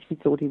difficult, but she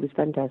thought he was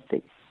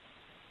fantastic.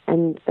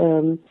 And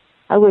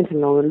I went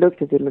along and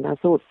looked at him, and I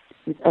thought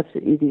he was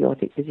absolutely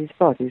idiotic because he's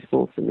far too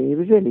small for me. He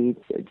was really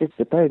just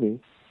a pony.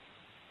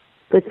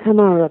 But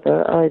somehow or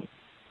other, I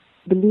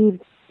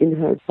believed in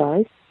her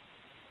advice,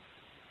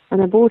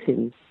 and I bought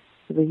him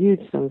with a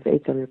huge sum of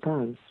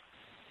 £800.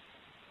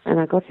 And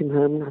I got him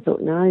home, and I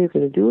thought, now you're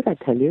going to do what I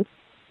tell you,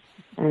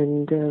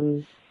 and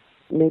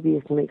maybe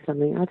you can make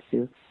something out of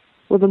you.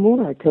 Well, the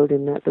more I told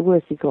him that, the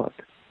worse he got.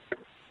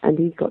 And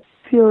he got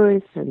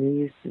furious, and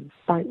he used to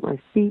bite my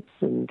feet,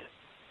 and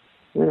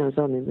when I was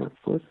on him, of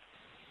course,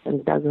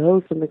 and dug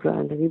holes in the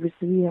ground. And he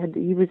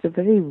was a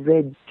very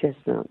red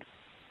chestnut,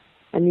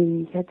 and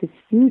he had this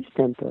huge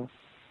temper.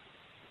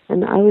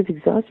 And I was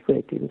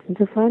exasperated. And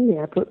so finally,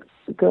 I put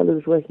the girl who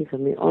was working for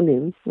me on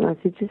him, and I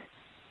said, just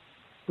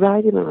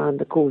ride him around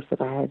the course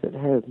that I had at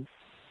home,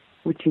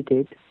 which she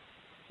did,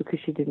 because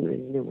she didn't really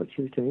know what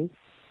she was doing.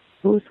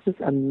 The horse was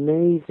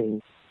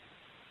amazing.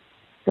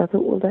 So I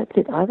thought, well, that's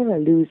it. Either I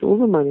lose all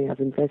the money I've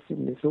invested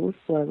in this horse,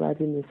 or I ride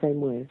him the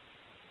same way.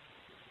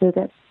 So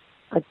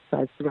I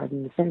decided to ride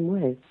him the same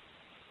way.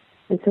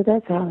 And so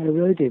that's how I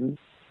rode him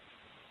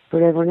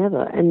forever and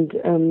ever.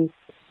 And,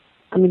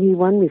 he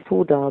won me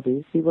 4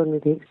 derbies. He won me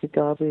the Hickstead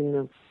Derby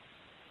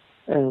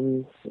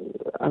and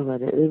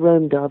the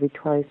Rome Derby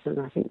twice,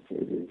 and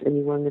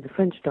he won me the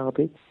French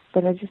Derby.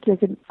 But I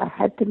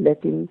had to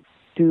let him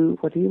do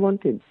what he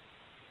wanted.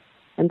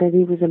 And then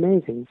he was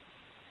amazing.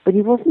 But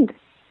he wasn't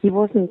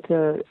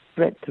a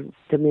threat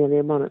to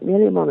Melia Monarch.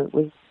 Melia Monarch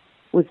was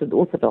an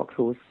orthodox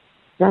horse.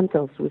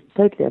 Xanthos was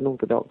totally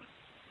unorthodox.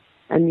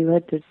 And you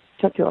had to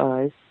shut your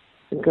eyes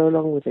and go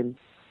along with him.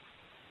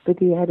 But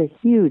he had a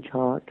huge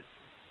heart,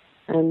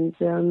 and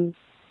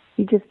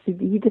he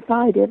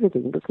defied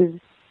everything because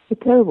he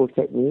had terrible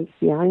technique.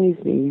 He hung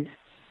his knees,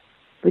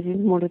 but he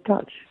didn't want to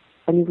touch.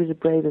 And he was as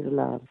brave as a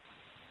lamb.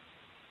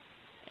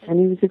 And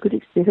it was a good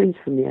experience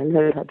for me. I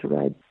learned how to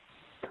ride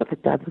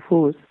that type of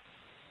horse.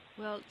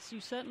 Well,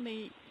 you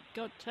certainly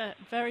got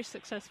very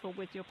successful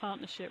with your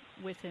partnership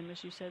with him,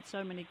 as you said,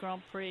 so many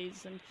Grand Prix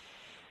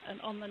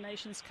and on the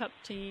Nations Cup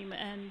team,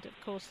 and of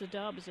course the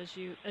derbies,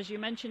 as you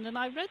mentioned. And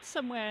I read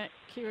somewhere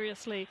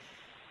curiously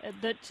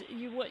that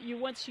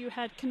you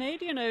had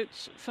Canadian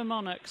oats for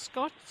Monarch,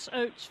 Scots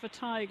oats for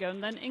Tiger,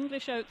 and then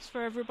English oats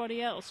for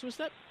everybody else. Was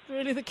that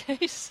really the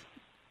case?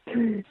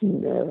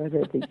 No, I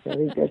don't think so. I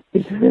think that's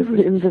been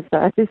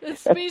overemphasized. It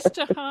speaks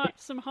to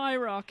some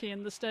hierarchy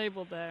in the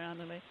stable there,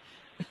 Annalie.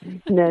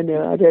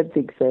 No, I don't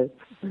think so.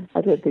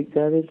 I don't think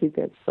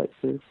that's quite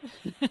true.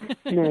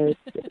 No,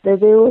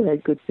 they all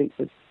had good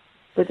treatment.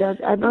 But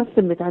I must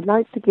admit, I'd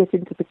like to get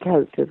into the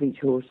character of each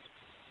horse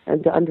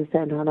and to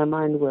understand how their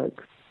mind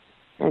works.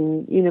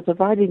 And,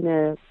 providing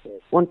they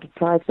want to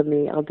try for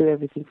me, I'll do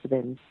everything for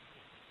them.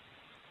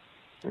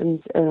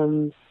 And,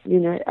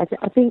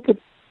 I think that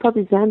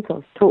probably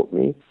Xanthos taught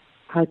me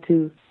how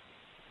to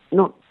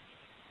not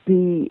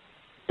be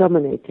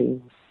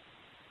dominating,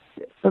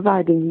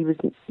 providing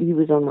he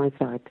was on my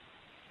side.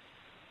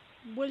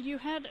 Well, you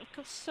had, of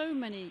course, so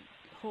many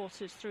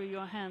horses through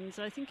your hands.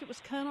 I think it was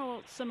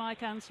Colonel Sir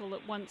Mike Ansell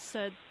that once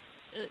said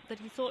that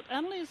he thought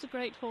Annalie is a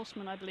great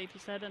horseman, I believe he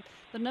said, and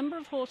the number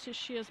of horses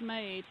she has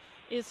made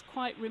is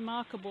quite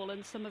remarkable,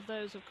 and some of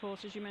those, of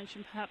course, as you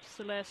mentioned, perhaps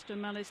Celeste,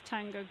 O'Malley's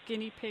Tango,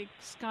 Guinea Pig,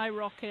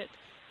 Skyrocket,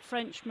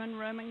 Frenchman,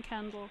 Roman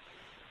Candle,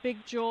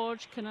 Big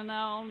George,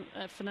 Cananal,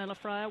 Fenella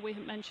Fryer, we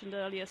had mentioned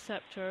earlier,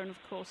 Scepter, and of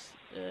course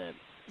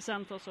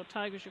Xanthos, or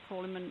Tiger as you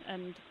call him,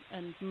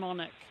 and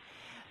Monarch.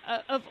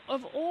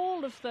 Of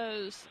all of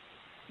those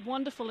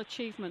wonderful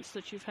achievements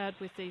that you've had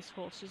with these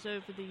horses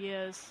over the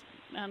years,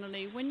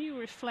 Annalie, when you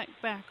reflect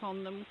back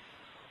on them,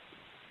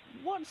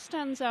 what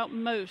stands out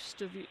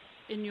most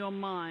in your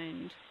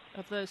mind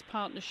of those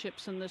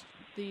partnerships and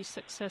the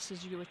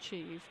successes you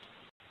achieved?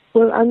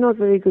 Well, I'm not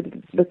very good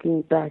at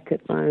looking back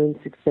at my own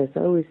success. I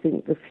always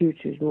think the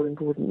future is more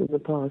important than the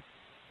past.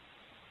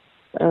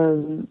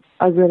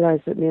 I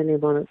realized that Mealy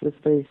Monarch was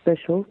very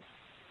special.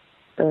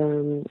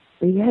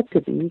 He had to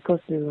be. He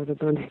cost me a lot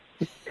of money.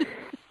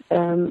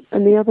 And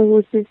the other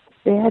horses,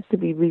 they had to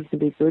be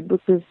reasonably good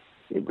because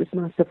it was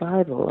my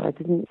survival. I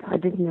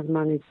didn't have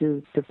money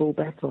to fall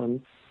back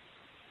on.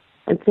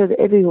 And so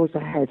every horse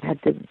I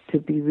had to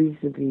be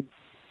reasonably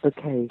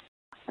okay.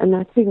 And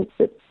I think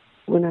that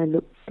when I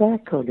look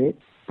back on it,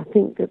 I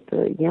think that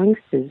the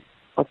youngsters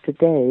of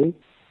today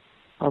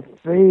are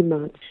very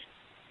much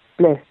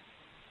blessed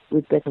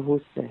with better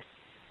horse flesh.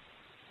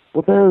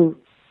 Although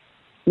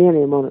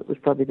Mealy Monarch was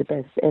probably the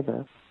best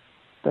ever,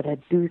 but I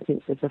do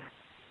think there's a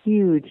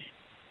huge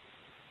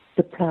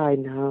supply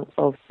now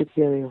of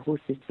superior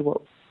horses to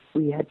what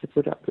we had to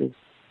put up with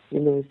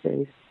in those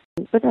days.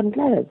 But I'm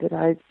glad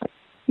that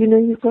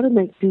you've got to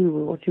make do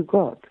with what you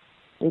got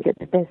and get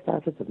the best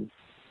out of them.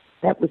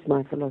 That was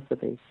my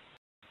philosophy.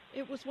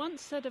 It was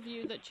once said of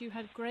you that you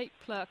had great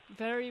pluck,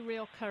 very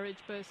real courage,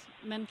 both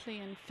mentally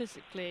and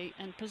physically,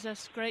 and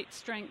possessed great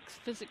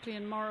strength physically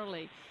and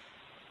morally.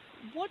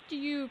 What do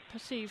you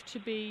perceive to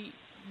be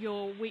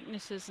your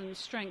weaknesses and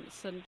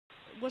strengths? And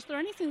was there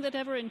anything that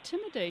ever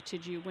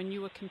intimidated you when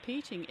you were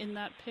competing in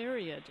that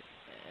period,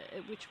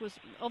 which was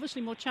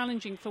obviously more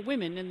challenging for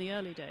women in the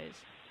early days?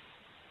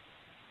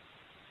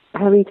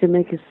 Having to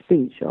make a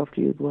speech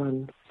after you'd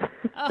won.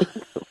 Oh.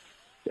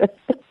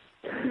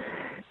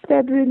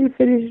 That really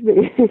finished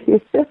me.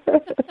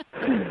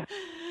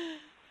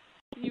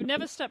 You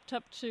never stepped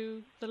up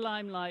to the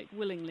limelight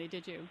willingly,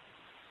 did you?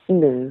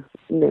 No.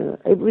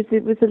 It was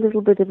a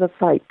little bit of a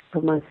fight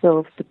for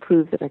myself to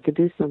prove that I could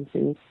do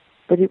something,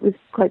 but it was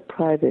quite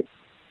private.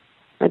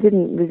 I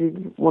didn't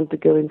really want to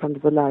go in front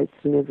of the lights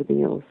and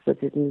everything else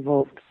that it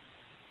involved.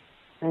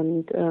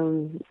 And,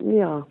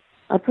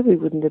 I probably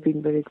wouldn't have been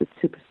a very good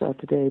superstar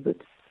today, but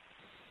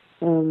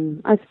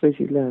I suppose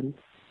you learn.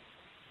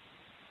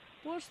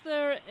 Was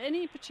there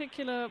any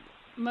particular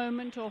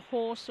moment or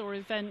horse or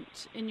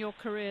event in your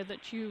career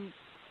that you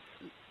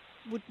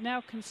would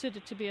now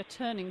consider to be a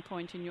turning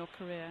point in your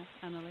career,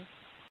 Annalie?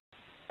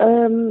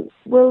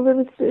 Well,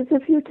 there's a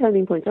few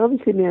turning points.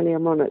 Obviously, Mealy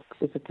Monarch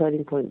was a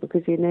turning point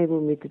because he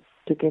enabled me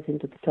to get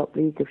into the top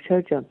league of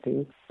show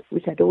jumping,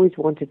 which I'd always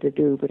wanted to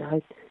do, but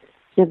I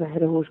never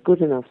had a horse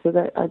good enough. So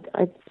that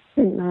I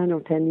spent 9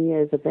 or 10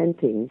 years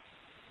eventing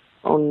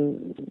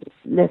on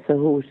lesser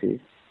horses.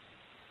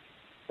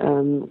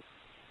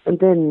 And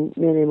then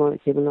Mealy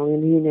Monarch came along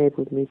and he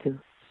enabled me to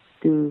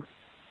do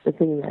the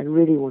thing that I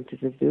really wanted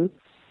to do.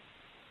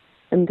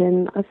 And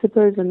then I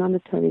suppose another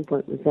turning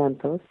point was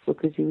Xanthos,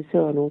 because he was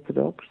so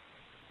unorthodox.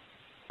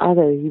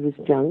 Either he was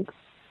junk,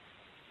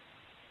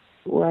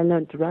 or I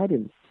learned to ride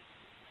him.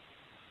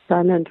 So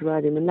I learned to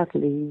ride him, and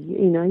luckily,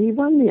 he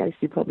won me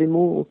actually probably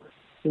more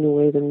in a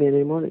way than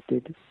Mealy Monarch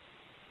did.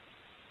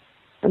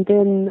 And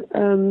then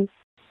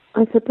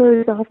I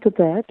suppose after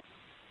that,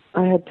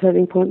 I had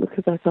turning point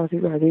because I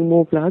started riding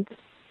more bloods,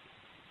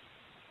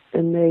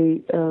 and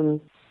I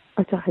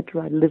had to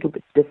ride a little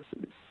bit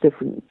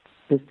different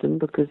system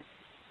because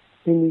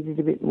they needed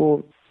a bit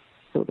more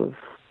sort of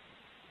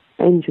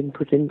engine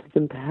put into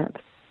them, perhaps,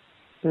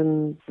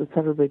 than the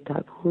thoroughbred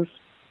type horse.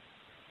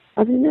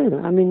 I don't know.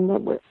 I mean,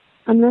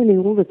 I'm learning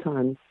all the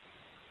time,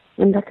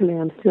 and luckily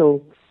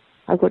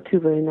I've got 2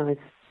 very nice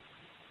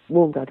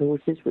warm blood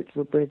horses which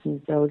were bred in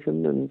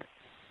Belgium, and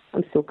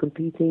I'm still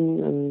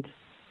competing, and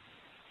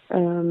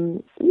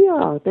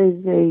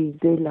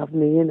they love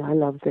me and I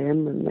love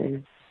them,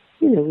 and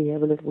we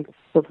have a little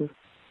sort of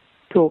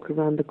talk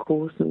around the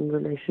course and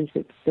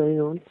relationships going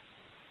on,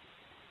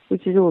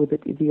 which is all a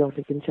bit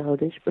idiotic and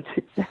childish, but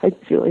I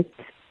enjoy it.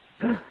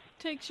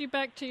 Takes you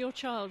back to your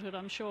childhood,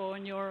 I'm sure,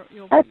 and your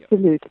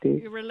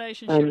Absolutely. your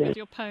relationship with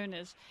your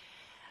ponies.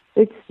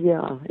 It's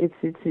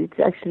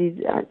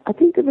actually, I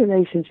think the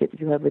relationship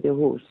you have with your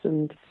horse,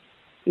 and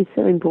it's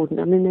so important.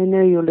 I mean, they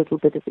know your little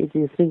bit of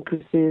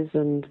idiosyncrasies,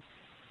 and,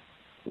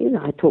 you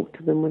know, I talk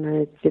to them when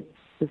I get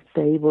to the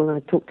stable, and I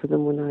talk to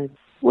them when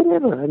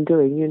whatever I'm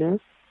doing, you know.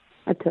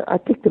 I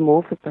tick them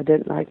off if I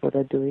don't like what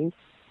they're doing,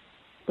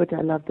 but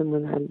I love them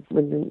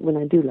when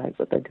I do like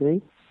what they're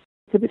doing.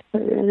 It's a bit,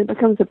 and it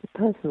becomes a bit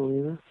personal,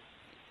 you know.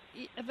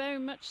 Very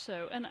much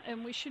so,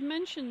 and we should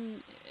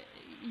mention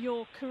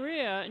your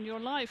career and your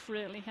life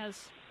really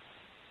has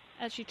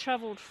actually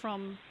travelled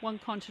from one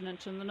continent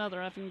to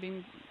another, having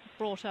been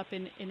brought up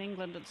in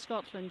England and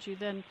Scotland. You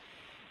then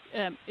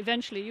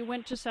eventually you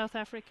went to South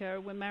Africa,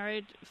 were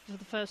married for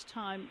the first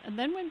time, and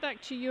then went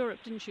back to Europe,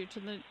 didn't you,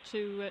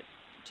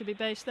 to be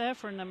based there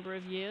for a number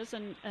of years,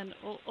 and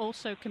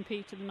also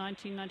compete in the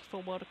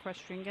 1994 World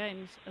Equestrian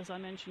Games, as I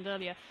mentioned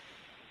earlier.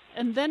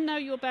 And then now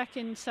you're back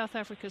in South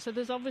Africa, so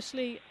there's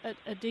obviously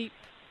a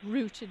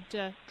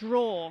deep-rooted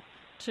draw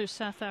to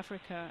South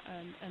Africa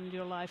and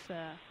your life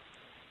there.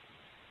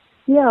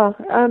 Yeah,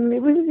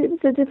 it was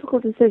a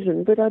difficult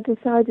decision, but I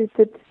decided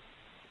that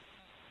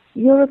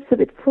Europe's a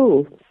bit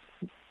full,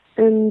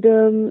 and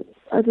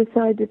I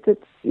decided that,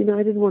 you know,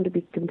 I didn't want to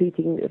be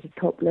competing at a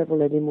top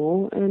level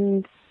anymore,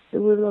 and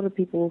there were a lot of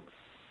people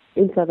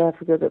in South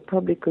Africa that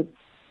probably could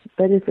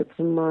benefit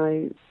from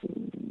my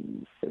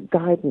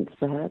guidance,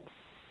 perhaps.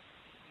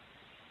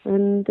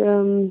 And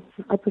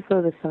I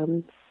prefer the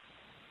sun.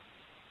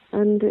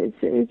 And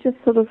it just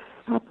sort of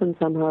happened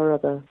somehow or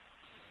other.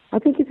 I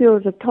think if you're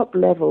at a top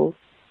level,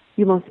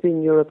 you must be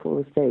in Europe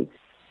or the States.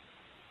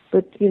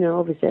 But, you know,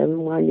 obviously I'm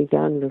winding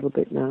down a little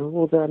bit now,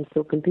 although I'm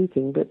still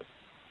competing. But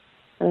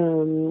I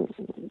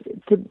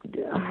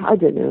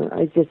don't know.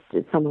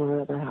 It somehow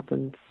or other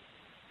happened.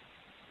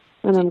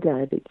 And I'm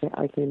glad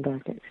I came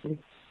back, actually.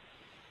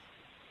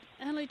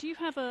 Annalie, do you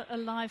have a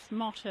life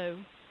motto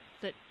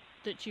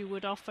that you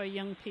would offer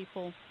young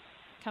people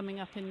coming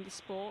up in the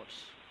sport?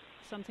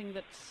 Something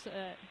that's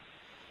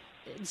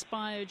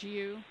inspired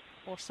you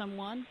or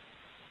someone?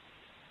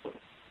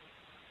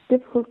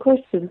 Difficult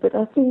question, but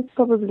I think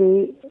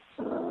probably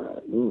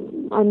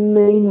my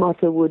main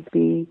motto would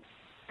be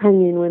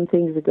hang in when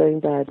things are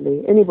going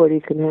badly. Anybody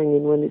can hang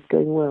in when it's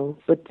going well,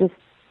 but just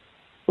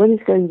when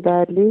it's going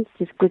badly,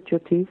 just grit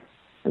your teeth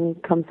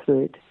and come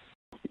through it.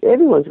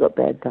 Everyone's got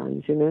bad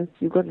times, you know.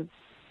 You've got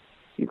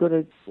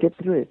to get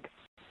through it.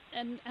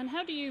 And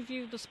how do you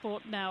view the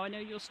sport now? I know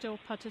you're still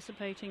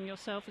participating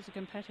yourself as a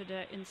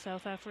competitor in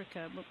South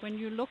Africa, but when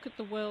you look at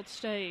the world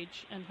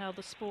stage and how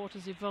the sport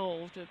has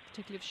evolved,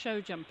 particularly of show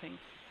jumping,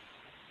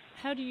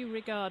 how do you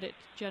regard it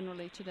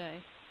generally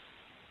today?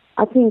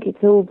 I think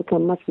it's all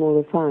become much more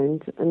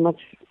refined and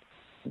much,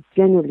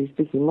 generally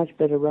speaking, much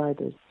better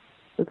riders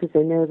because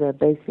they know their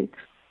basics.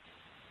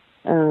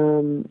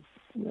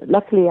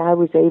 Luckily, I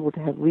was able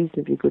to have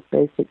reasonably good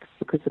basics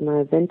because of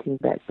my eventing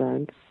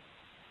background.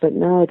 But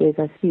nowadays,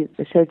 I see that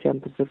the show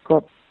jumpers have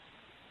got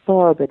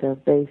far better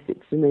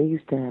basics than they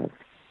used to have.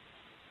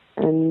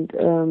 And,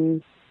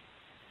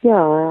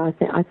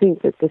 I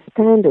think that the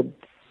standard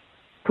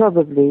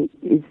probably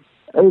is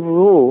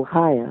overall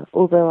higher,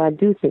 although I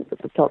do think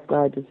that the top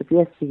riders of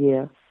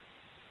yesteryear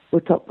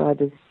were top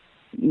riders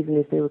even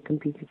if they were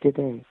competing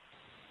today.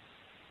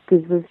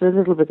 Because there's a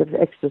little bit of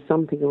extra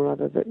something or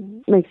other that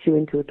makes you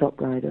into a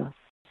top rider.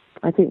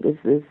 I think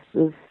there's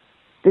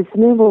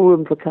no more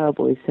room for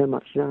cowboys so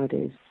much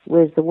nowadays,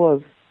 whereas there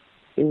was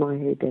in my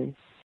heyday.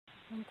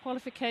 And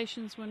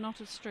qualifications were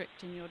not as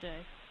strict in your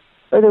day?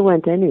 Oh, there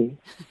weren't any.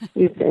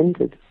 You just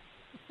entered.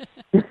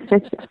 You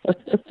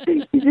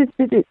just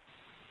did it.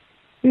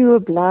 We were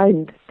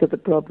blind to the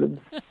problems.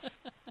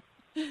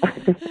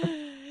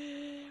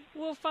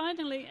 Well,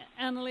 finally,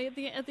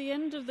 Annalie, at the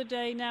end of the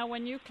day now,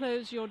 when you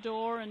close your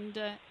door and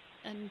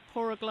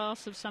pour a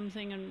glass of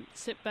something and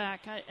sit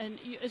back,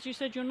 as you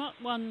said, you're not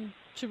one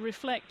to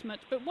reflect much,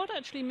 but what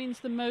actually means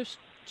the most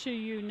to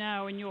you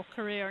now in your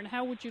career, and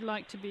how would you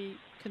like to be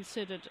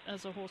considered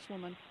as a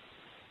horsewoman?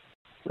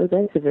 Well,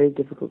 that's a very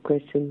difficult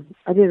question.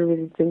 I didn't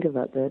really think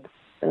about that.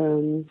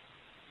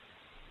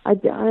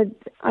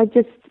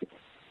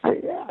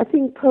 I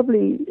think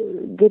probably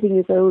getting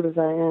as old as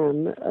I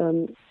am,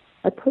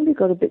 I probably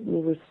got a bit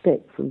more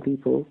respect from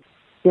people,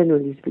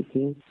 generally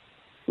speaking,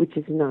 which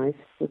is nice,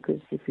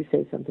 because if you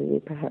say something, they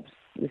perhaps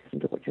listen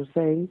to what you're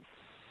saying.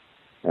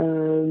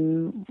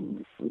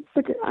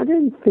 But I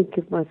don't think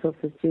of myself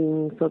as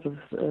being sort of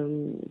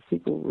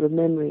people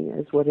remembering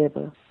as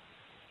whatever.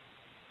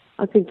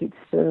 I think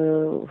it's,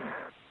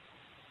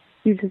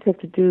 you just have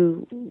to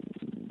do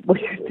what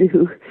you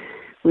do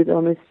with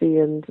honesty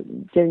and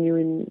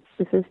genuine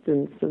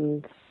persistence,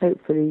 and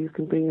hopefully you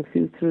can bring a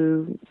few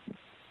through,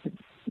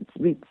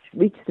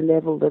 reach the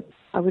level that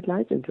I would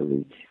like them to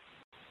reach.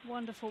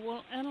 Wonderful.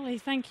 Well, Annalie,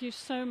 thank you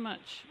so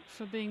much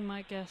for being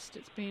my guest.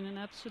 It's been an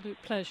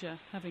absolute pleasure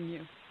having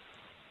you.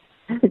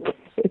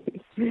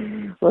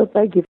 Okay. Well,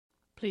 thank you.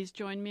 Please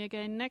join me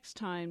again next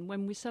time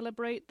when we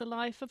celebrate the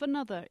life of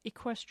another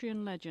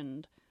equestrian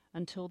legend.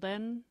 Until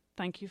then,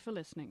 thank you for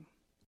listening.